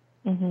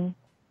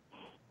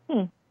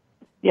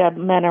 Yeah,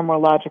 men are more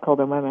logical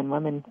than women.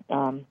 Women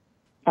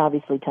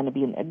obviously tend to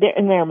be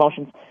in their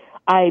emotions.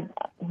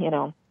 It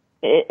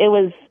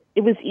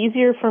was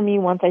easier for me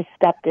once I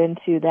stepped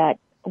into that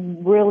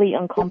really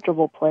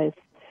uncomfortable place.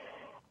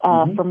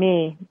 For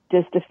me,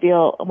 just to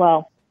feel,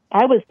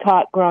 I was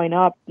taught growing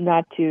up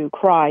not to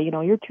cry.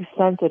 You're too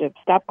sensitive.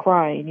 Stop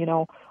crying,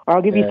 or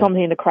I'll give you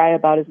something to cry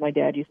about, as my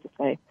dad used to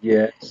say.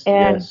 Yes.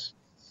 And yes.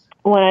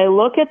 when I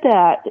look at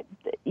that,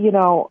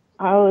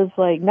 I was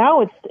like,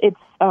 now it's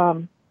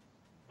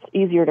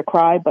easier to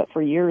cry, but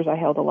for years I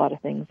held a lot of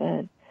things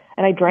in.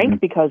 And I drank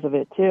because of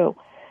it, too.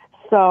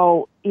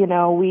 So,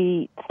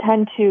 we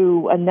tend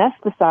to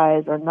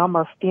anesthetize or numb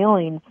our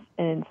feelings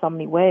in so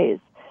many ways.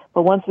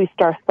 But once we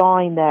start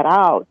thawing that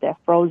out, that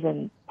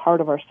frozen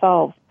part of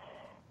ourselves,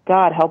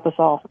 God help us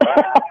all.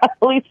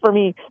 At least for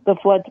me, the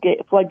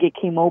floodgate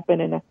came open,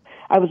 and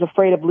I was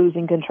afraid of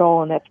losing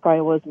control, and that's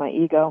probably was my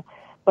ego.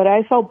 But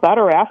I felt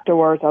better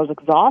afterwards. I was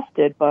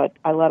exhausted, but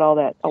I let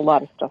a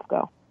lot of stuff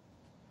go.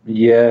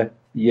 Yeah.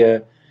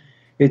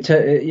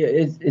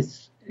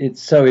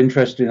 It's so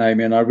interesting,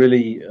 Amy, and I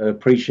really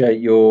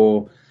appreciate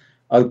your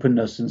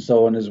openness and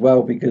so on as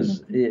well,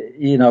 because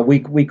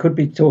we could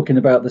be talking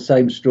about the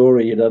same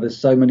story. There's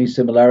so many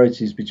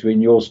similarities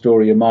between your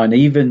story and mine,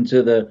 even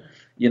to the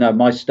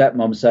my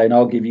stepmom saying,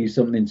 I'll give you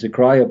something to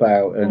cry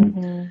about,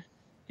 and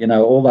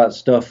all that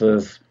stuff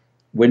of,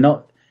 we're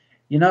not,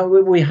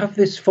 we have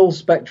this full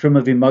spectrum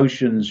of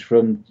emotions,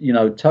 from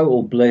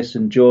total bliss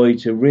and joy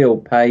to real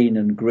pain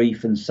and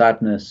grief and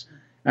sadness.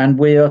 And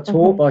we are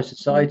taught by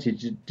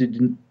society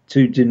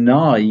to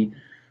deny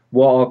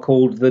what are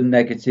called the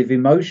negative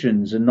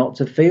emotions and not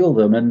to feel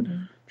them.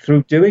 And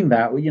through doing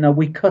that,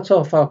 we cut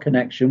off our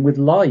connection with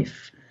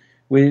life.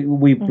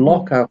 We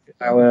block our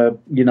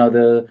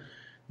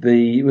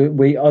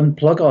we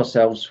unplug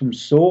ourselves from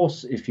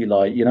source, if you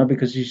like,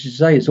 because you should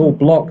say it's all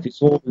blocked,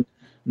 it's all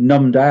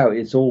numbed out,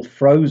 it's all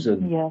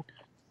frozen. Yeah.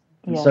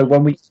 And so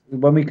when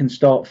we can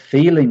start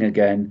feeling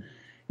again,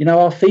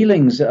 our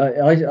feelings,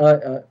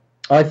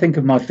 I think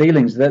of my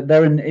feelings that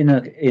they're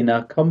in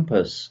a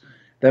compass.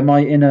 They're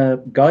my inner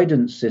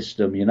guidance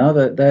system.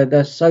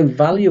 They're so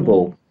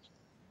valuable.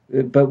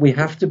 But we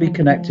have to be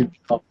connected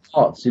with our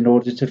hearts in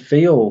order to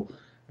feel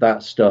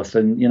that stuff,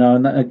 and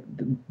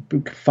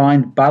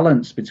find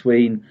balance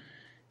between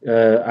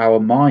our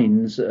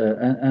minds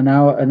and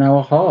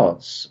our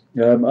hearts.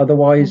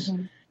 Otherwise,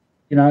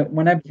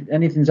 when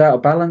anything's out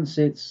of balance,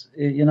 it's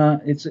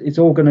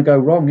all going to go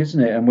wrong,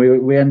 isn't it? And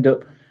we end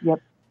up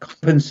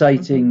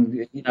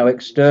compensating,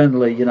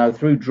 externally,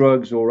 through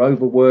drugs or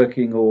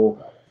overworking or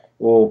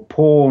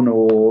porn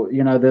or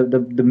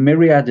the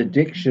myriad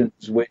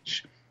addictions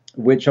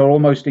which are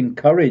almost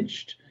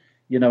encouraged,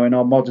 in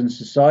our modern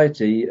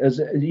society,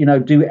 as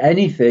do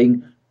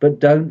anything but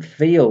don't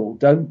feel,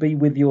 don't be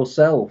with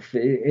yourself.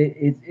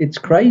 It's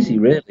crazy,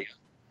 really.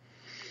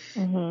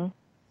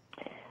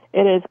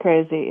 It is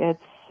crazy.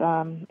 It's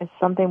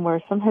something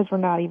where sometimes we're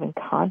not even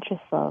conscious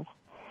of.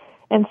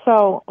 And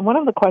so one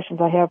of the questions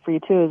I have for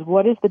you, too, is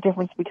what is the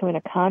difference between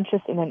a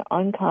conscious and an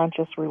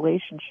unconscious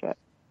relationship?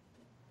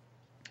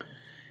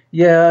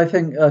 Yeah, I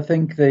think I've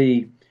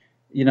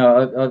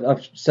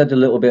said a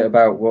little bit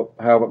about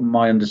how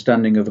my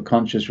understanding of a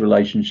conscious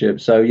relationship.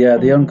 So,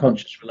 the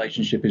unconscious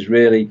relationship is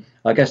really,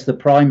 I guess, the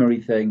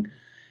primary thing.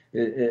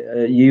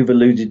 You've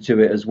alluded to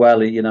it as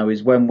well,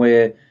 is when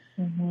we're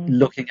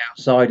looking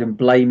outside and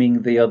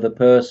blaming the other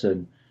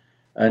person.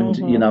 And,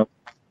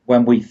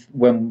 when we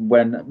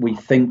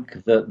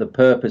think that the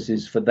purpose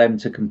is for them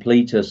to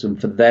complete us and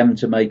for them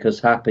to make us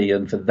happy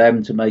and for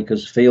them to make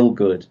us feel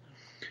good,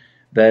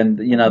 then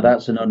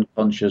that's an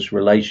unconscious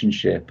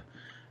relationship,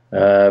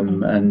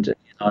 and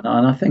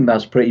I think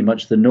that's pretty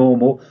much the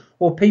norm.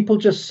 Or people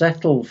just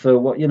settle for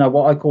what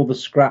I call the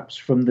scraps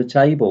from the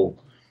table.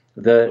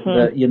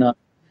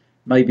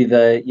 Maybe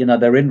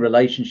they're in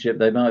relationship,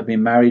 they might have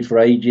been married for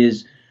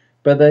ages,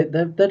 but they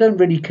don't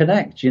really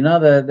connect. They're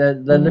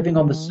living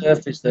on the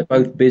surface. They're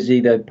both busy.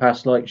 They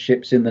pass like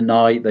ships in the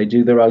night. They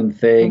do their own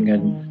thing,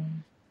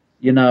 and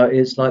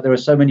it's like there are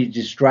so many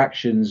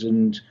distractions,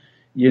 and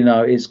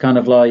it's kind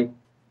of like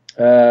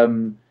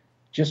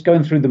just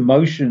going through the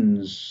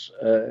motions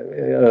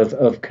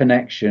of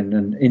connection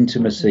and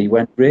intimacy,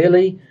 when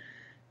really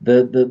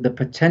the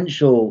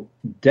potential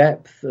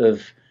depth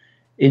of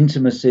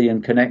intimacy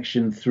and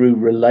connection through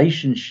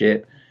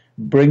relationship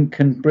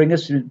can bring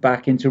us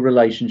back into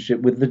relationship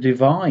with the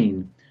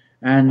divine.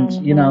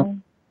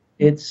 And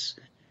it's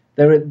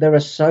there are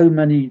so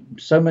many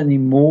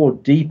more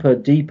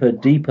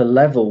deeper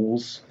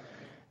levels,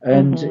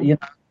 and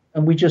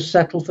and we just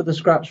settle for the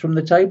scraps from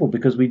the table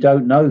because we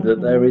don't know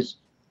that there is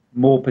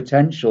more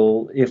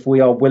potential if we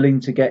are willing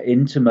to get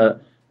intimate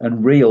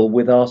and real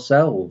with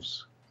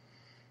ourselves.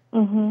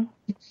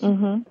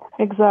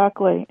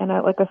 Exactly. And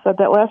like I said,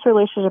 that last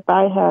relationship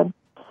I had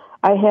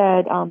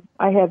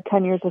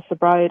 10 years of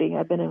sobriety.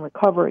 I've been in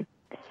recovery.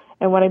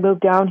 And when I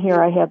moved down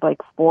here, I had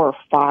like 4 or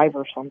 5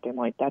 or something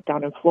like that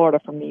down in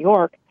Florida from New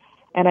York.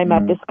 And I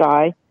met this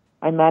guy.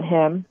 I met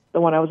him,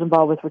 the one I was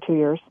involved with for 2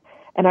 years.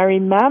 And I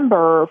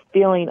remember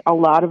feeling a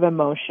lot of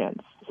emotions,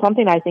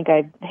 something I think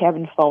I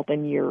haven't felt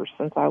in years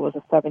since I was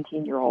a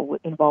 17-year-old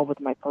involved with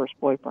my first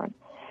boyfriend.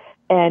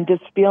 And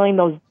just feeling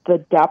the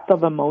depth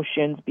of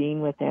emotions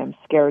being with him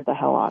scared the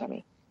hell out of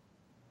me.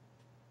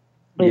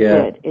 It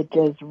did. It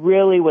just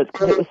really was,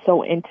 because it was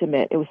so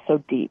intimate. It was so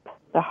deep.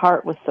 The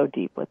heart was so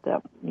deep with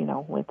them,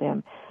 with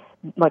him.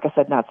 Like I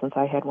said, not since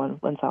I had one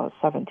since I was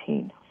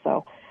 17.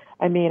 So,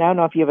 I mean, I don't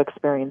know if you've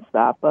experienced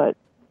that, but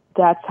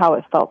that's how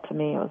it felt to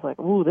me. I was like,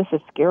 ooh, this is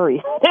scary.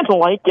 I didn't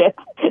like it.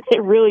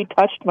 It really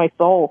touched my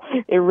soul.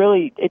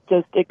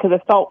 Because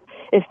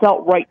it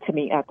felt right to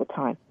me at the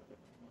time.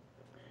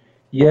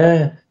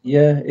 Yeah.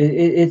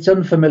 It's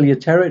unfamiliar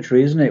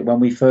territory, isn't it, when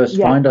we first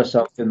find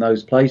ourselves in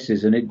those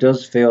places, and it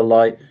does feel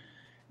like,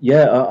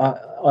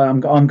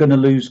 I'm going to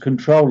lose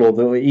control, or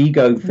the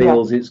ego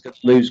feels it's going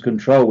to lose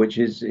control, which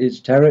is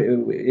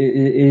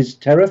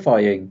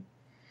terrifying.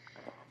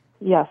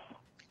 Yes,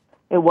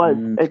 it was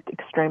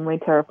extremely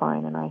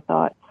terrifying, and I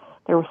thought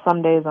there were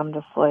some days I'm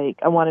just like,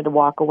 I wanted to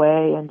walk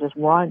away and just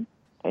run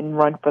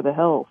for the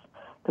hills,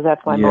 because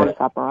that's my modus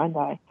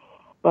operandi.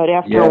 But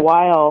after a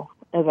while,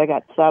 as I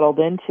got settled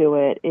into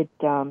it, it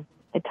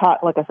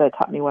taught, like I said, it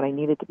taught me what I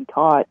needed to be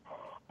taught.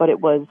 But it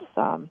was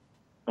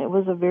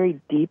a very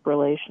deep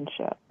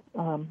relationship,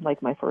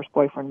 like my first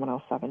boyfriend when I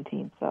was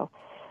 17. So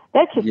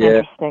that's just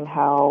interesting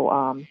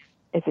how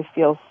if it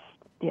feels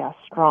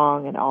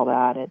strong and all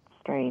that, it's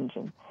strange.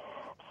 And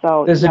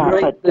so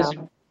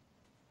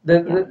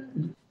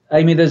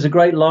Amy, there's a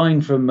great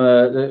line from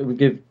we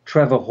give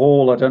Trevor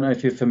Hall. I don't know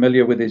if you're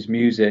familiar with his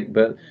music,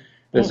 but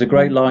there's a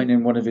great line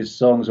in one of his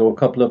songs, or a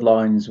couple of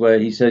lines, where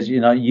he says,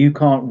 you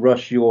can't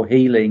rush your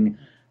healing.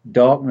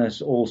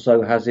 Darkness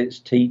also has its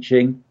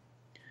teaching.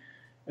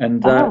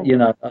 And that,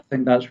 I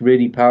think that's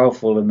really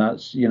powerful, and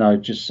that's,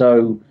 just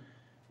so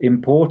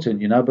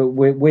important, but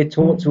we're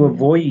taught to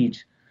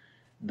avoid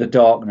the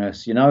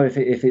darkness,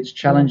 if it's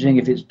challenging,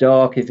 if it's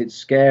dark, if it's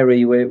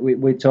scary,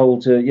 we're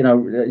told to,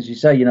 as you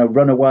say,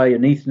 run away,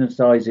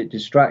 anesthetize it,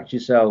 distract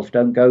yourself,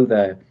 don't go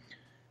there.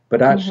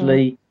 But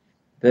actually,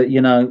 that,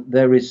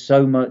 there is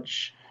so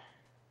much,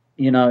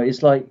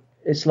 it's like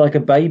a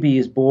baby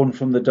is born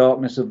from the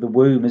darkness of the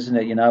womb, isn't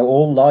it?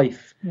 All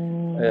life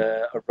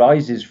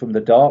arises from the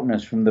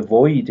darkness, from the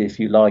void, if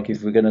you like,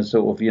 if we're going to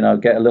sort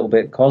of, get a little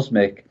bit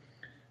cosmic.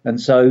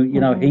 And so,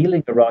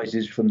 healing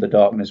arises from the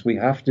darkness. We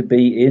have to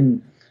be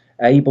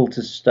able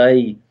to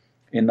stay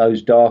in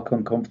those dark,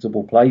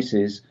 uncomfortable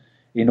places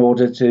in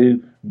order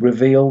to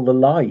reveal the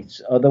light.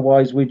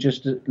 Otherwise, we're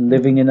just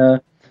living in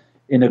a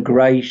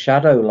grey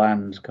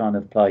shadowland kind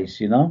of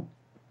place, I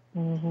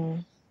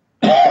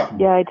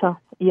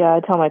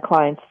tell my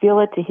clients, feel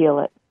it to heal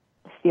it,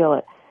 feel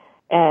it.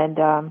 And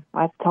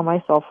I tell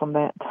myself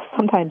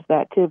sometimes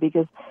that too,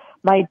 because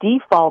my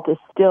default is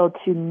still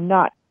to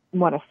not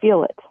want to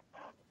feel it.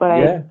 But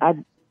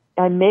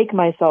I make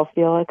myself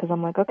feel it, because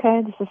I'm like,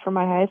 okay, this is for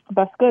my highest and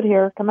best good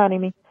here. Come on,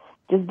 Amy,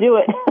 just do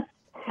it.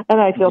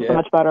 And I feel so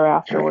much better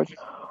afterwards.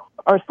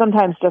 Or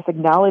sometimes just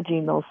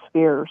acknowledging those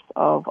fears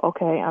of,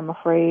 okay, I'm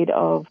afraid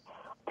of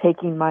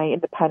taking my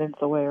independence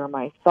away, or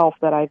my self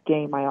that I've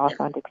gained, my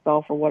authentic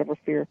self, or whatever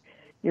fear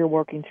you're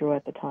working through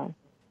at the time.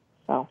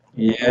 So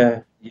it's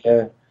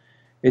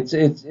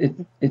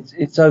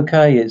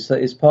okay.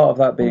 It's part of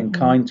that being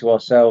kind to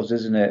ourselves,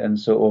 isn't it? And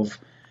sort of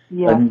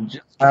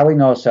and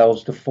allowing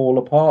ourselves to fall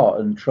apart,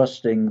 and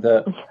trusting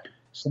that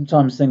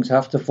sometimes things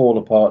have to fall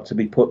apart to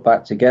be put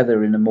back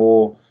together in a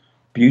more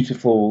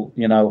beautiful,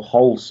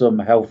 wholesome,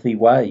 healthy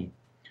way.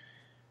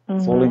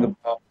 Falling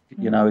apart,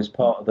 is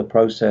part of the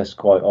process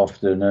quite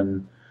often,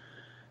 and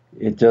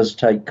it does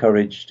take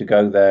courage to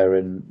go there.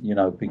 And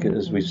because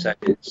as we've said,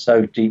 it's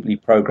so deeply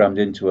programmed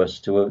into us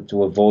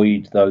to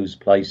avoid those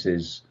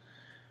places.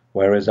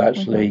 Whereas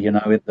actually, in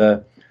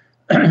the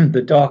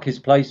the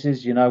darkest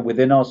places,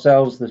 within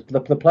ourselves,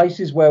 the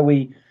places where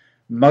we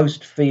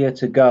most fear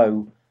to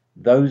go,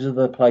 those are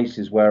the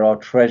places where our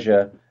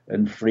treasure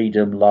and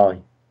freedom lie.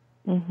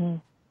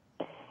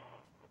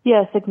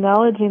 Yes,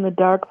 acknowledging the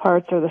dark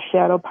parts or the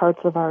shadow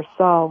parts of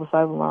ourselves,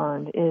 I've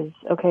learned, is,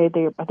 okay,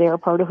 they are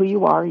part of who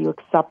you are. You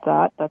accept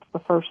that. That's the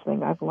first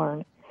thing I've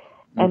learned.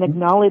 and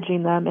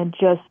acknowledging them, and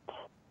just,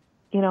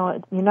 you're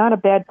not a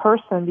bad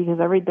person, because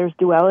there's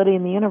duality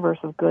in the universe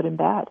of good and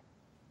bad,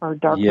 or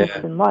darkness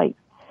and light.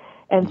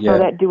 And so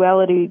that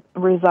duality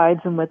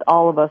resides in with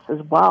all of us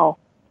as well.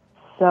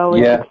 So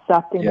it's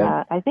accepting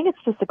that. I think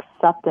it's just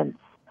acceptance,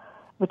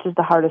 which is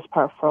the hardest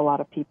part for a lot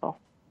of people.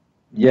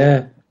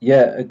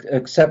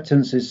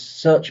 Acceptance is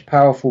such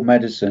powerful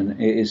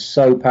medicine. It is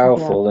so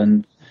powerful,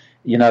 and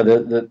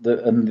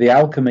the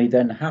alchemy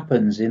then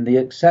happens in the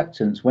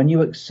acceptance. When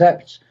you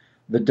accept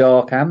the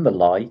dark and the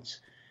light,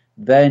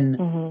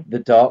 then the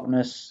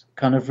darkness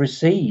kind of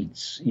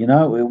recedes.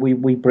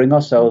 We bring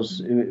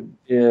ourselves.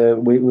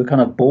 We're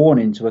kind of born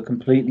into a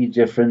completely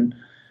different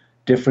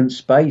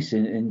space,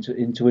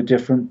 into a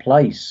different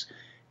place.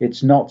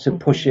 It's not to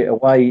push it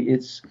away.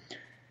 It's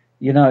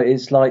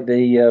it's like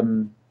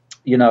the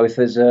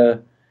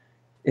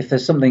if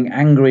there's something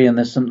angry and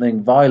there's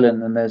something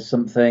violent and there's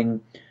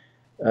something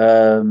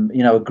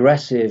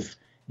aggressive,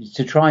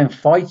 to try and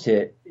fight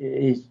it,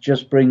 it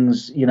just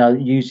brings,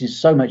 uses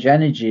so much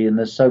energy, and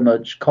there's so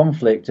much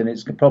conflict, and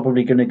it's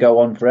probably going to go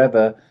on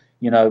forever,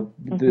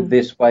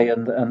 this way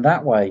and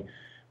that way.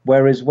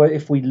 Whereas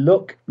if we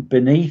look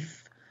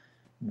beneath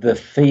the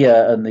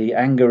fear and the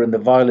anger and the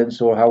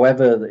violence, or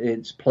however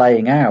it's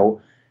playing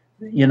out,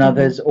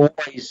 there's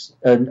always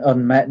an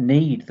unmet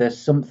need. There's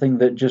something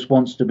that just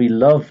wants to be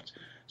loved,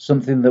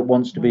 something that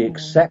wants to be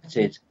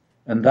accepted,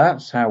 and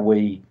that's how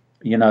we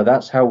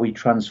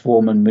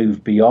transform and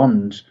move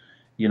beyond,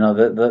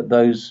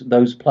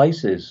 those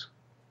places.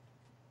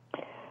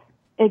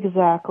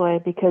 Exactly,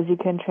 because you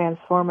can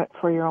transform it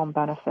for your own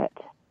benefit,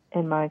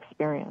 in my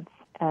experience.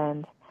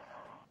 And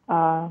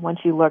once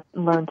you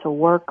learn to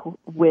work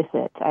with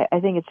it, I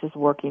think it's just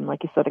working,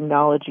 like you said,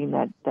 acknowledging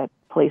that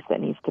place that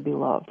needs to be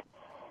loved.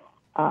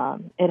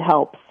 It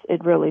helps.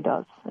 It really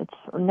does. It's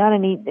not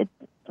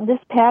this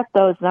path,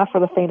 though, is not for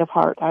the faint of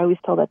heart. I always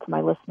tell that to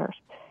my listeners.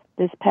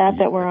 This path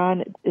that we're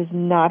on is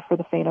not for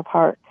the faint of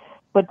heart,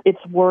 but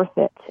it's worth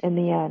it in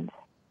the end.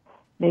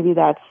 Maybe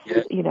that's,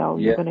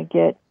 you're going to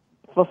get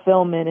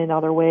fulfillment in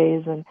other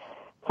ways and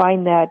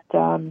find that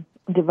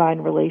divine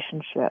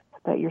relationship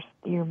that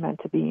you're meant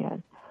to be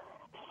in.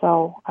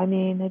 So,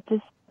 you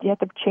have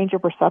to change your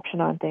perception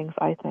on things,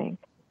 I think.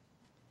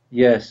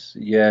 Yes,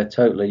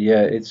 totally.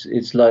 Yeah,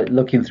 it's like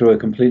looking through a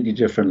completely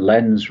different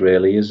lens,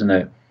 really, isn't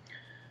it?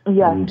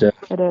 Yes,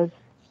 it is.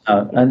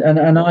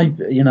 And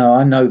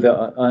I know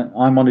that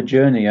I'm on a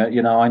journey.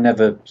 I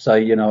never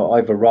say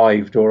I've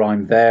arrived or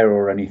I'm there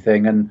or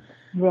anything.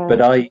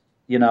 But I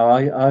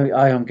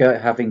am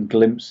having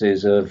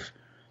glimpses of.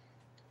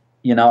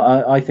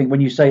 I think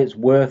when you say it's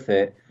worth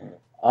it,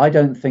 I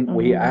don't think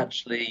we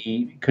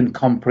actually can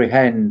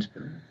comprehend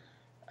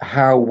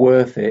how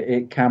worth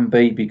it can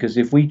be, because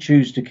if we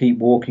choose to keep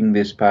walking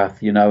this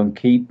path, and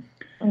keep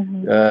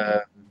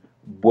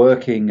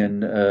working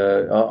and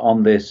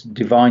on this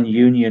divine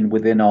union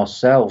within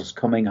ourselves,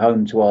 coming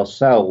home to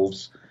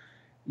ourselves,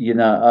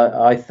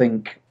 I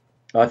think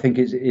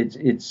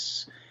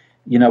it's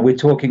we're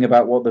talking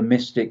about what the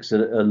mystics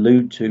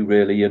allude to,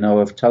 really,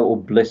 of total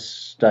bliss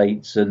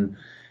states, and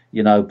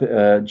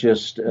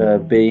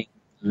being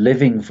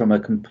living from a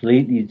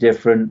completely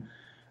different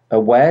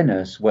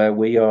awareness, where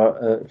we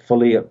are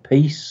fully at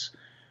peace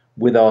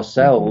with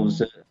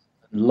ourselves,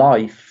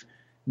 life.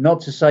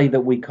 Not to say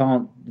that we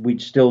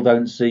still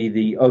don't see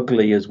the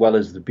ugly as well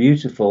as the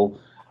beautiful,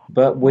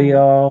 but we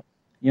are,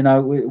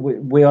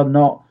 we are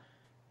not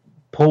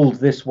pulled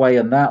this way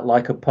and that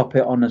like a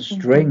puppet on a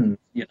string.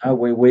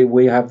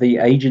 We have the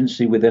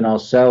agency within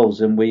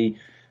ourselves, and we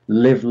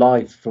live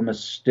life from a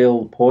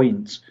still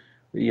point,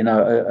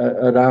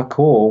 at our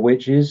core,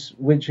 which is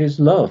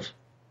love.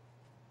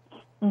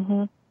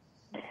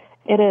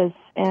 It is,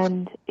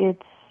 and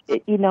it's,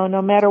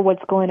 no matter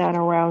what's going on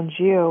around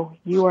you,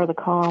 you are the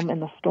calm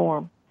in the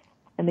storm,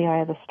 in the eye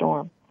of the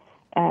storm.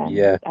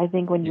 And I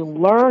think when you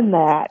learn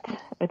that,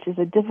 which is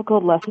a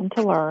difficult lesson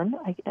to learn,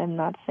 I'm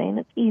not saying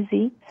it's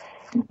easy,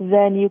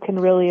 then you can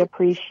really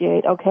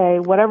appreciate, okay,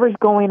 whatever's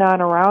going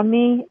on around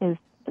me, is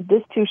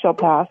this too shall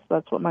pass.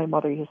 That's what my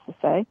mother used to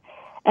say.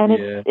 And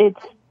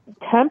it's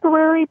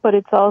temporary, but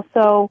it's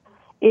also,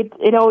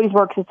 it always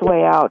works its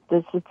way out.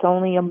 It's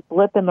only a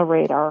blip in the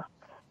radar,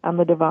 on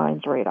the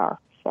divine's radar.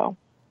 So,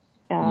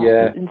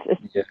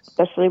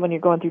 especially when you're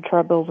going through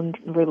troubles and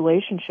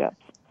relationships.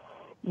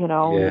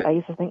 I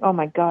used to think, oh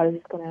my God, is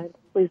this going to end?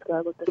 Please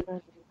God, let this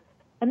end.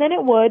 And then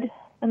it would,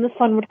 and the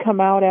sun would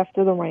come out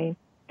after the rain,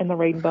 and the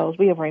rainbows.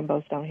 We have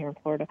rainbows down here in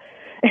Florida.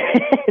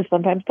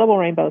 Sometimes double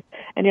rainbows.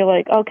 And you're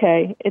like,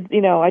 okay,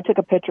 I took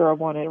a picture of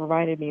one. It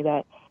reminded me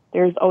that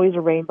there's always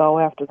a rainbow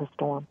after the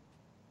storm.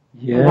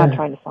 I'm not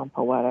trying to sound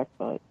poetic,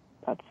 but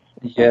that's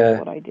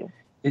what I do.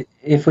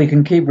 If we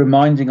can keep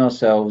reminding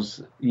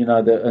ourselves,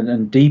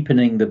 and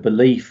deepening the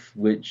belief,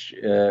 which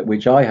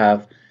I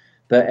have,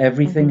 that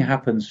everything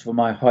happens for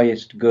my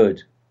highest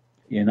good,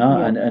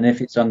 and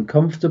if it's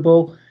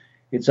uncomfortable,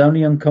 it's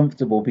only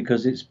uncomfortable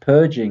because it's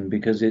purging,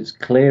 because it's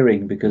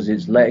clearing, because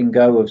it's letting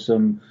go of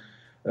some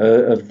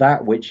of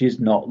that which is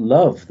not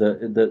love,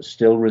 that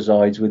still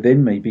resides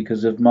within me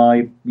because of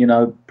my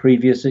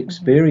previous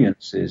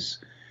experiences.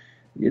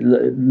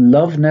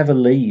 Love never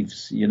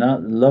leaves.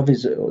 Love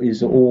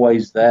is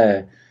always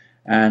there,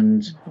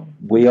 and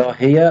we are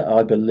here,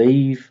 I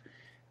believe,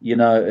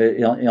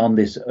 on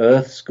this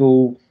earth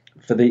school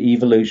for the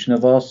evolution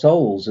of our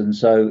souls. And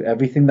so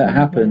everything that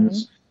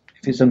happens,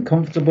 if it's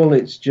uncomfortable,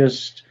 it's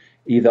just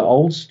either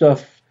old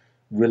stuff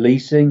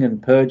releasing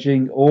and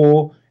purging,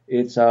 or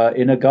it's our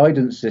inner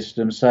guidance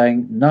system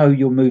saying, no,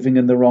 you're moving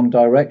in the wrong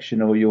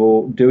direction, or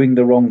you're doing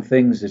the wrong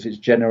things. If it's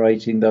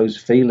generating those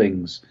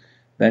feelings,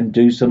 then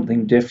do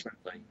something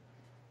differently.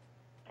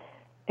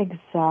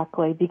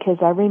 Exactly, because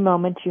every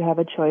moment you have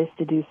a choice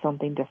to do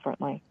something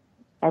differently.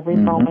 Every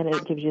moment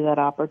it gives you that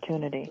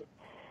opportunity.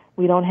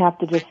 We don't have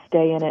to just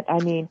stay in it. I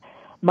mean,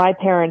 my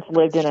parents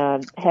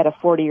had a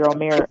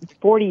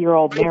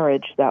 40-year-old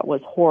marriage that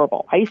was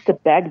horrible. I used to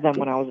beg them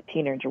when I was a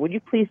teenager, would you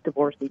please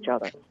divorce each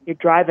other? You're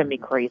driving me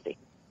crazy.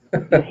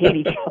 You hate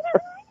each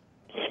other.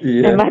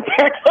 Yeah. And my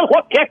parents would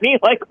look at me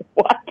like,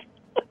 what?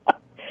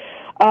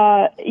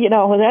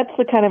 That's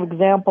the kind of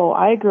example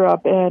I grew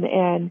up in.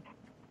 And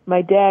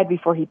my dad,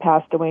 before he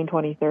passed away in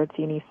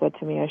 2013, he said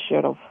to me, I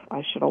should have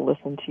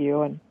listened to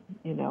you and,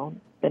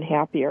 been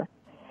happier.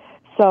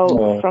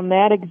 So from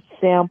that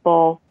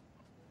example,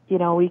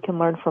 we can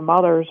learn from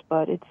others,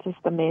 but it's just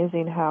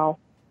amazing how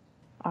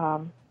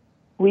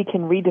we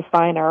can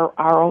redefine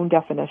our own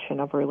definition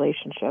of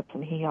relationships,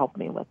 and he helped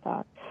me with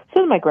that.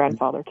 So did my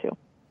grandfather too,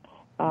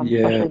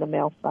 especially the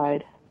male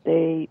side.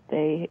 They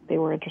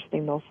were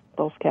interesting,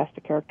 those cast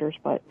of characters.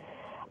 But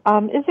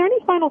is there any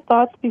final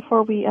thoughts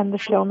before we end the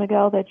show,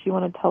 Miguel, that you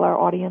want to tell our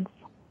audience?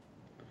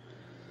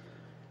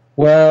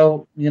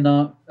 Well,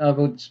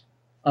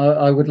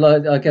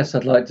 I guess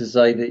I'd like to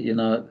say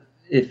that,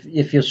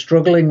 if you're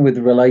struggling with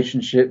a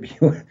relationship,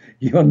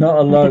 you're not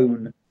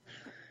alone.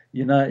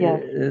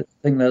 I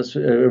think that's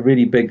a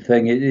really big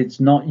thing.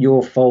 It's not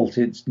your fault.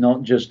 It's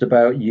not just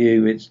about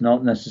you. It's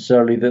not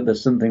necessarily that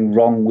there's something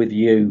wrong with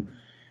you.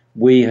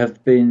 We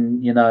have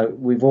been,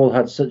 we've all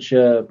had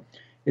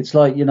it's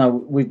like,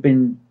 we've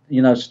been,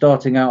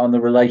 starting out on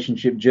the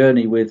relationship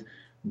journey with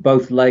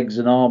both legs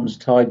and arms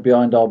tied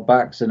behind our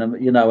backs and,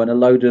 and a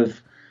load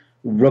of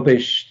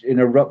rubbish in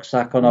a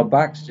rucksack on our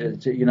backs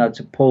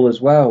to pull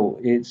as well.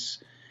 It's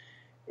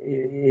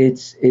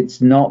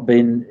not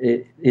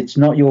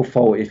your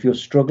fault. If you're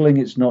struggling,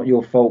 it's not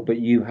your fault, but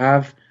you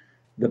have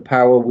the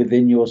power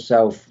within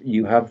yourself.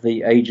 You have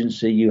the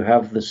agency, you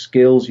have the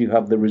skills, you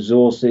have the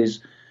resources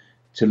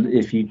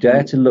if you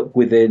dare to look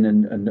within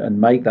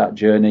and make that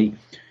journey,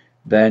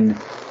 then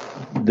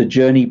the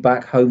journey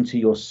back home to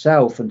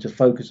yourself and to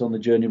focus on the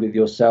journey with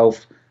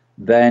yourself,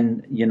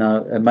 then,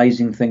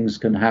 amazing things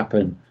can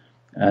happen.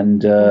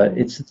 And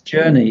it's the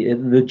journey.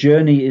 The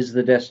journey is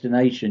the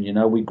destination.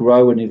 We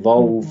grow and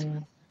evolve,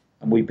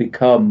 and we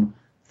become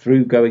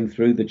through going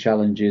through the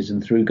challenges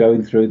and through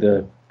going through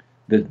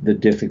the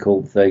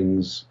difficult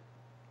things.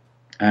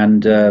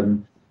 And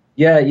and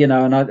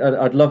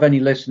I'd love any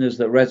listeners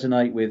that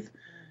resonate with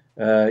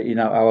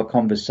our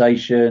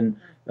conversation.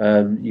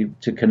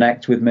 To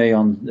connect with me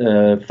on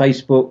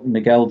Facebook,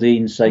 Miguel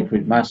Dean,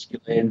 Sacred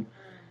Masculine.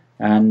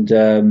 And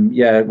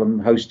I'm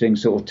hosting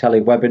sort of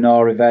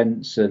telewebinar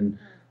events and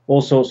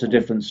all sorts of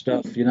different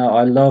stuff.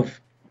 I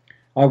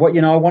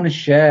want to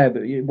share,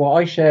 but what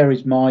I share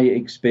is my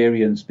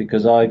experience,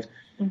 because I've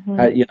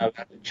had, had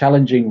a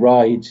challenging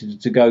ride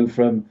to go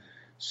from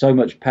so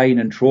much pain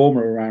and trauma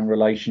around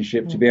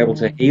relationship to be able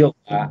to heal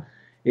that.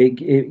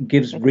 It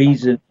gives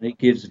reason, it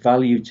gives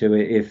value to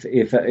it.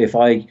 If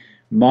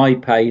my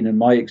pain and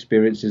my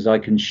experiences I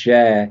can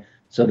share,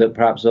 so that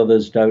perhaps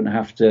others don't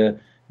have to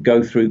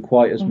go through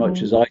quite as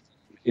much as I did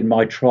in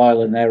my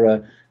trial and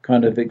error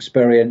kind of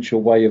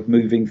experiential way of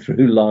moving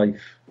through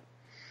life.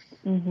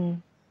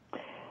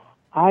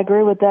 I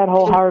agree with that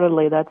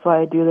wholeheartedly. That's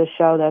why I do this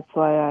show. That's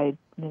why I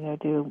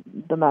do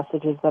the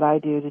messages that I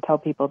do, to tell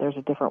people there's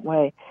a different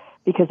way,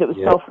 because it was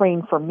so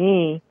freeing for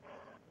me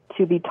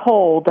to be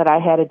told that I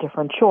had a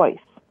different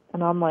choice.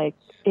 And I'm like,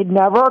 it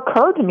never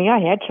occurred to me I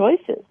had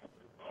choices.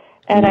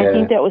 And I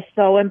think that was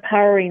so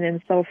empowering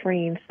and so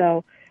freeing.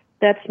 So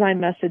that's my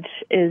message,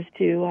 is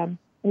to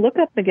look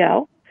up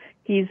Miguel.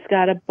 He's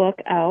got a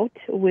book out,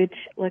 which,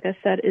 like I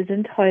said, is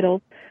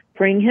entitled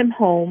Bring Him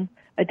Home,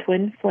 A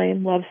Twin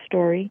Flame Love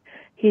Story.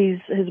 His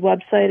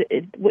website,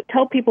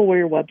 tell people where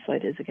your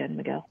website is again,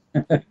 Miguel.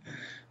 The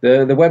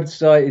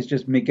website is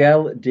just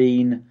Miguel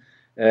Dean,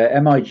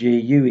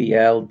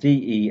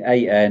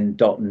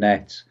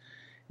 MiguelDean.net.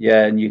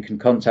 Yeah, and you can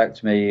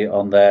contact me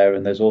on there,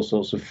 and there's all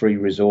sorts of free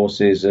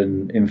resources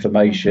and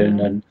information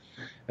and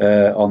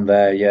on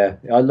there. Yeah,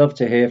 I love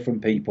to hear from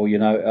people.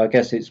 I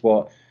guess it's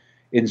what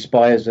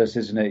inspires us,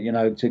 isn't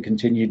it? To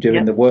continue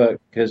doing the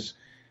work, because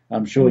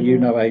I'm sure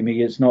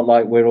Amy, it's not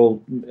like we're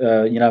all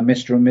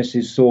Mr. and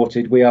Mrs.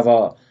 sorted. We have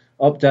our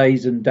up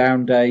days and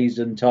down days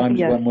and times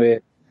when we're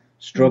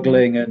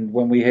struggling, and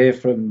when we hear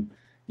from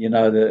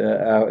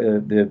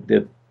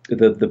the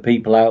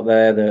people out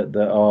there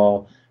that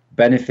are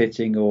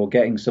benefiting or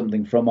getting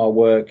something from our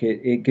work,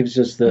 it gives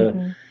us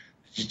the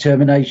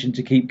determination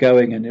to keep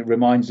going, and it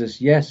reminds us,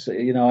 yes,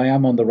 I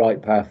am on the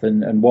right path,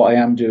 and what I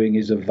am doing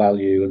is of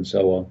value, and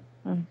so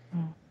on.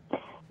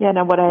 Yeah,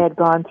 now what I had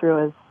gone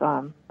through is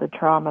the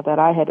trauma that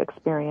I had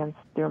experienced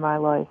through my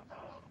life.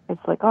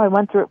 It's like, I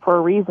went through it for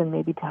a reason,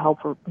 maybe to help,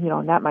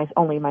 not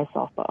only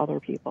myself, but other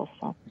people.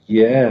 So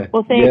yeah.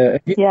 Well,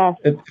 thanks. Yeah.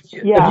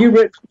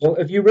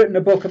 Have you written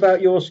a book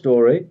about your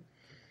story?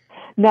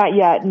 Not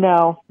yet.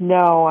 No.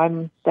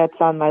 That's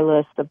on my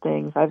list of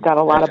things. I've got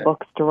a lot of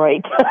books to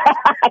write.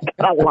 I've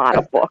got a lot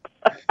of books.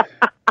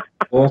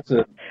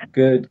 Awesome.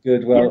 Good.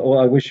 Well,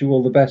 I wish you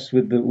all the best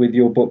with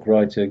your book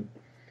writing.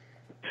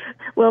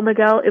 Well,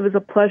 Miguel, it was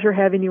a pleasure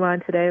having you on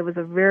today. It was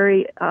a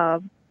very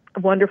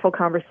wonderful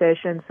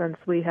conversation, since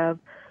we have,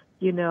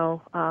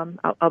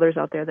 others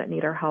out there that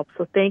need our help.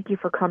 So thank you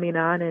for coming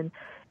on. And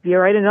if you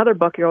write another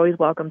book, you're always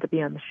welcome to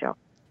be on the show.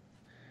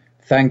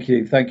 Thank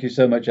you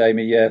so much,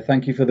 Amy. Yeah,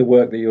 thank you for the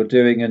work that you're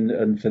doing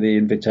and for the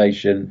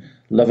invitation.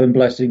 Love and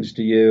blessings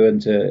to you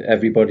and to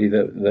everybody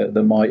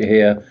that might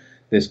hear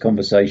this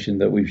conversation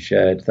that we've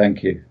shared.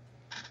 Thank you.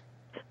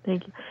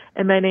 Thank you.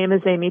 And my name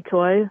is Amy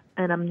Toy,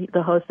 and I'm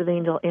the host of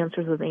Angel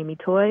Answers with Amy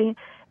Toy.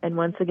 And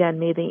once again,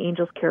 may the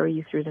angels carry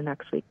you through the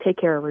next week. Take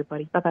care,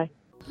 everybody. Bye-bye.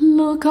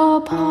 Look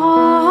up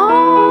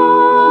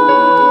high.